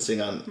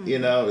distancing on. You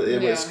know,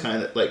 it was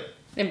kind of like.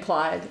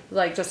 implied,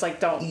 like just like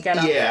don't get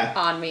up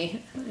on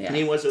me. Yeah. And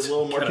he was a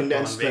little more Get up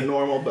condensed on me. than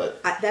normal,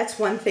 but that's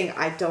one thing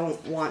I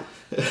don't want.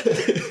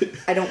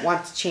 I don't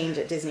want to change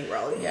at Disney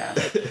World. Yeah.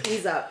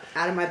 He's up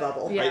out of my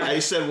bubble. Yeah. I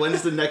said,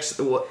 when's the next?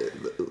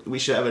 We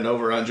should have an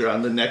over/under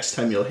on the next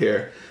time you'll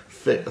hear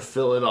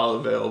fill in all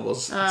available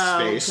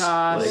space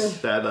gosh.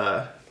 like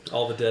that.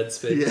 All the dead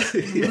space.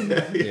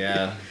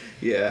 Yeah.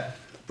 Yeah,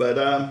 but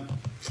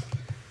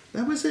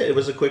that was it. It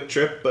was a quick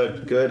trip,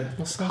 but good.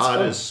 sounds Hot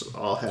fun. as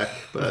all heck,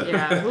 but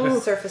Yeah. Ooh.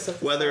 Surface of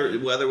the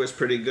weather was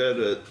pretty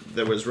good.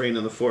 There was rain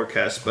in the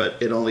forecast, but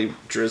it only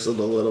drizzled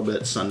a little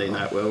bit Sunday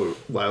night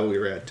while we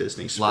were at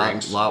Disney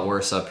Springs. Lot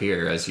worse up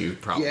here, as you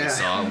probably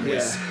saw.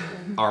 Was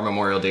our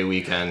Memorial Day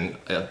weekend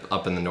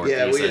up in the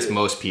Northeast, as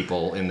most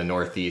people in the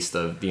Northeast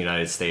of the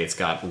United States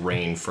got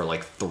rain for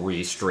like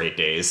 3 straight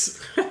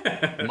days.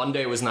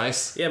 Monday was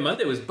nice. Yeah,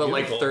 Monday was But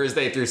beautiful. like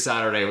Thursday through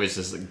Saturday was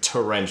just like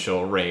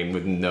torrential rain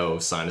with no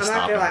sign of I'm not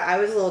stopping. gonna lie, I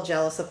was a little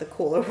jealous of the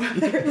cooler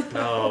weather.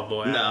 Oh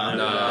boy. No.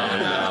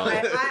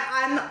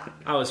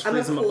 I was I'm a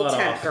freezing my cool butt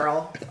tent off.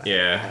 girl.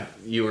 Yeah,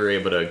 you were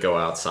able to go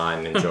outside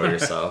and enjoy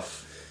yourself.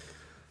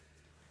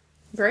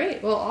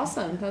 Great. Well,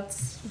 awesome.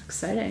 That's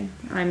exciting.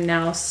 I'm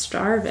now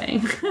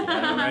starving.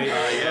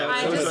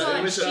 I just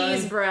want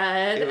cheese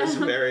bread. It was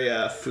very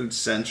food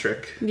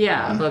centric.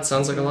 Yeah. That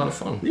sounds like a lot of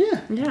fun. Yeah.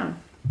 Yeah.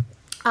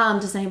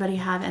 Does anybody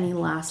have any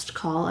last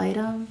call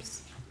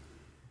items?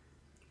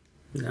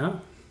 No.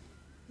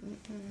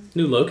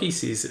 New Loki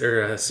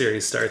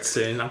series starts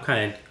soon. I'm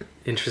kind of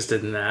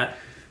interested in that.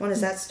 When does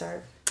that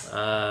start?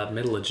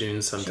 Middle of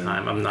June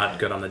sometime. I'm not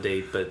good on the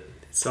date, but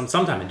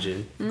sometime in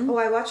June. Oh,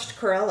 I watched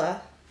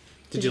Cruella.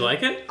 Did you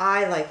like it?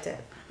 I liked it.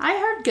 I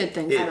heard good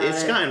things about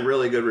It's it. gotten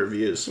really good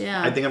reviews.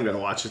 Yeah. I think I'm going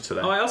to watch it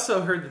today. Oh, I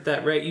also heard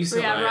that Ray. You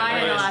said Yeah, Ryan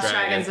and the Last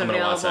Dragon's I'm gonna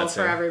watch available that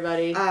for too.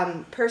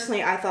 everybody.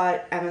 Personally, I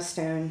thought Emma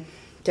Stone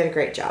did a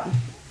great job.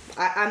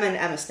 I'm an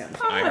Emma Stone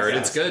fan. I heard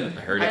it's good.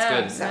 I heard yeah,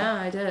 it's good. yeah,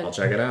 I did. I'll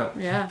check it out.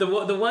 Yeah. The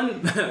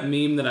one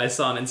meme that I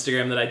saw on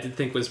Instagram that I did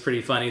think was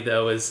pretty funny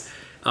though is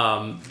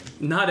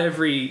not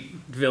every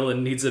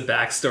villain needs a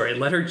backstory.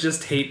 Let her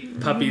just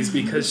hate puppies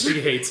because she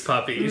hates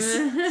puppies.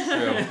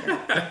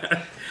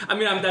 I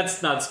mean,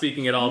 that's not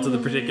speaking at all to the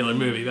particular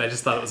movie, but I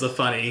just thought it was a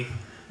funny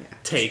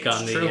take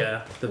on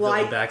the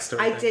villain backstory.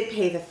 I thing. did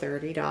pay the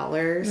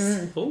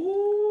 $30.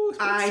 Ooh,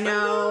 I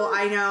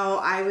know.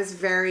 I was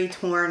very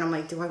torn. I'm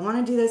like, do I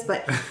want to do this?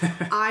 But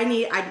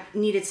I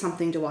needed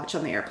something to watch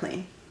on the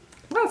airplane.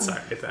 That's all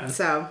right then.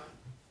 So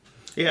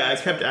Yeah,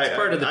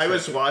 I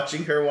was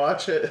watching her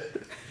watch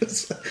it.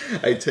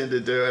 I tend to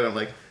do it. I'm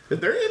like, are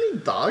there any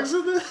dogs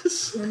in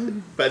this?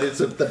 But it's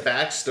the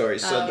backstory.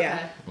 So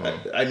yeah.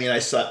 I mean, I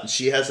saw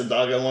she has a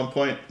dog at one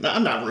point. No,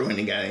 I'm not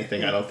ruining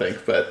anything, I don't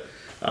think. But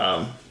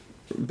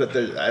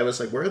I was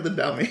like, where are the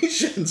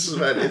Dalmatians?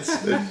 But I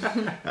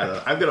don't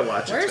know. I'm gonna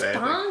watch Where's it today.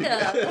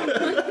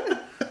 Ponga?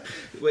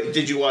 Wait,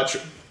 did you watch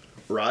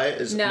Riot?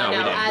 No, we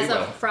didn't. as We will.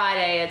 of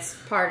Friday, it's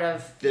part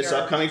of This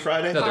your- upcoming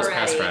Friday? No, this already,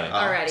 past Friday.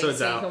 already, So so, it's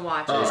you out. can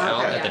watch Oh, it.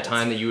 Out okay. at the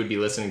time that you would be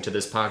listening to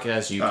this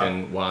podcast, you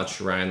can watch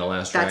Ryan the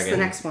Last that's Dragon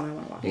the next one I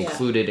want to watch.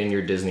 included in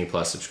your Disney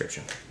Plus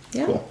subscription.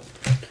 Yeah. Cool.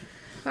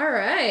 All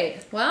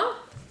right. Well,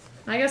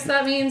 I guess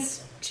that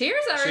means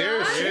cheers,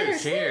 everyone.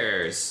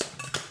 Cheers.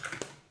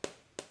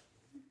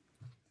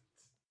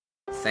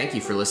 Thank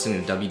you for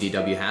listening to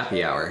WDW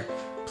Happy Hour.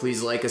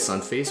 Please like us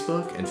on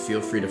Facebook and feel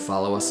free to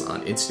follow us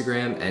on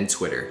Instagram and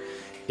Twitter.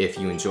 If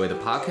you enjoy the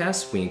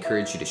podcast, we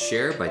encourage you to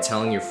share by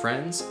telling your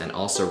friends and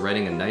also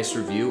writing a nice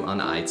review on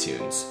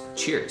iTunes.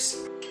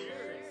 Cheers.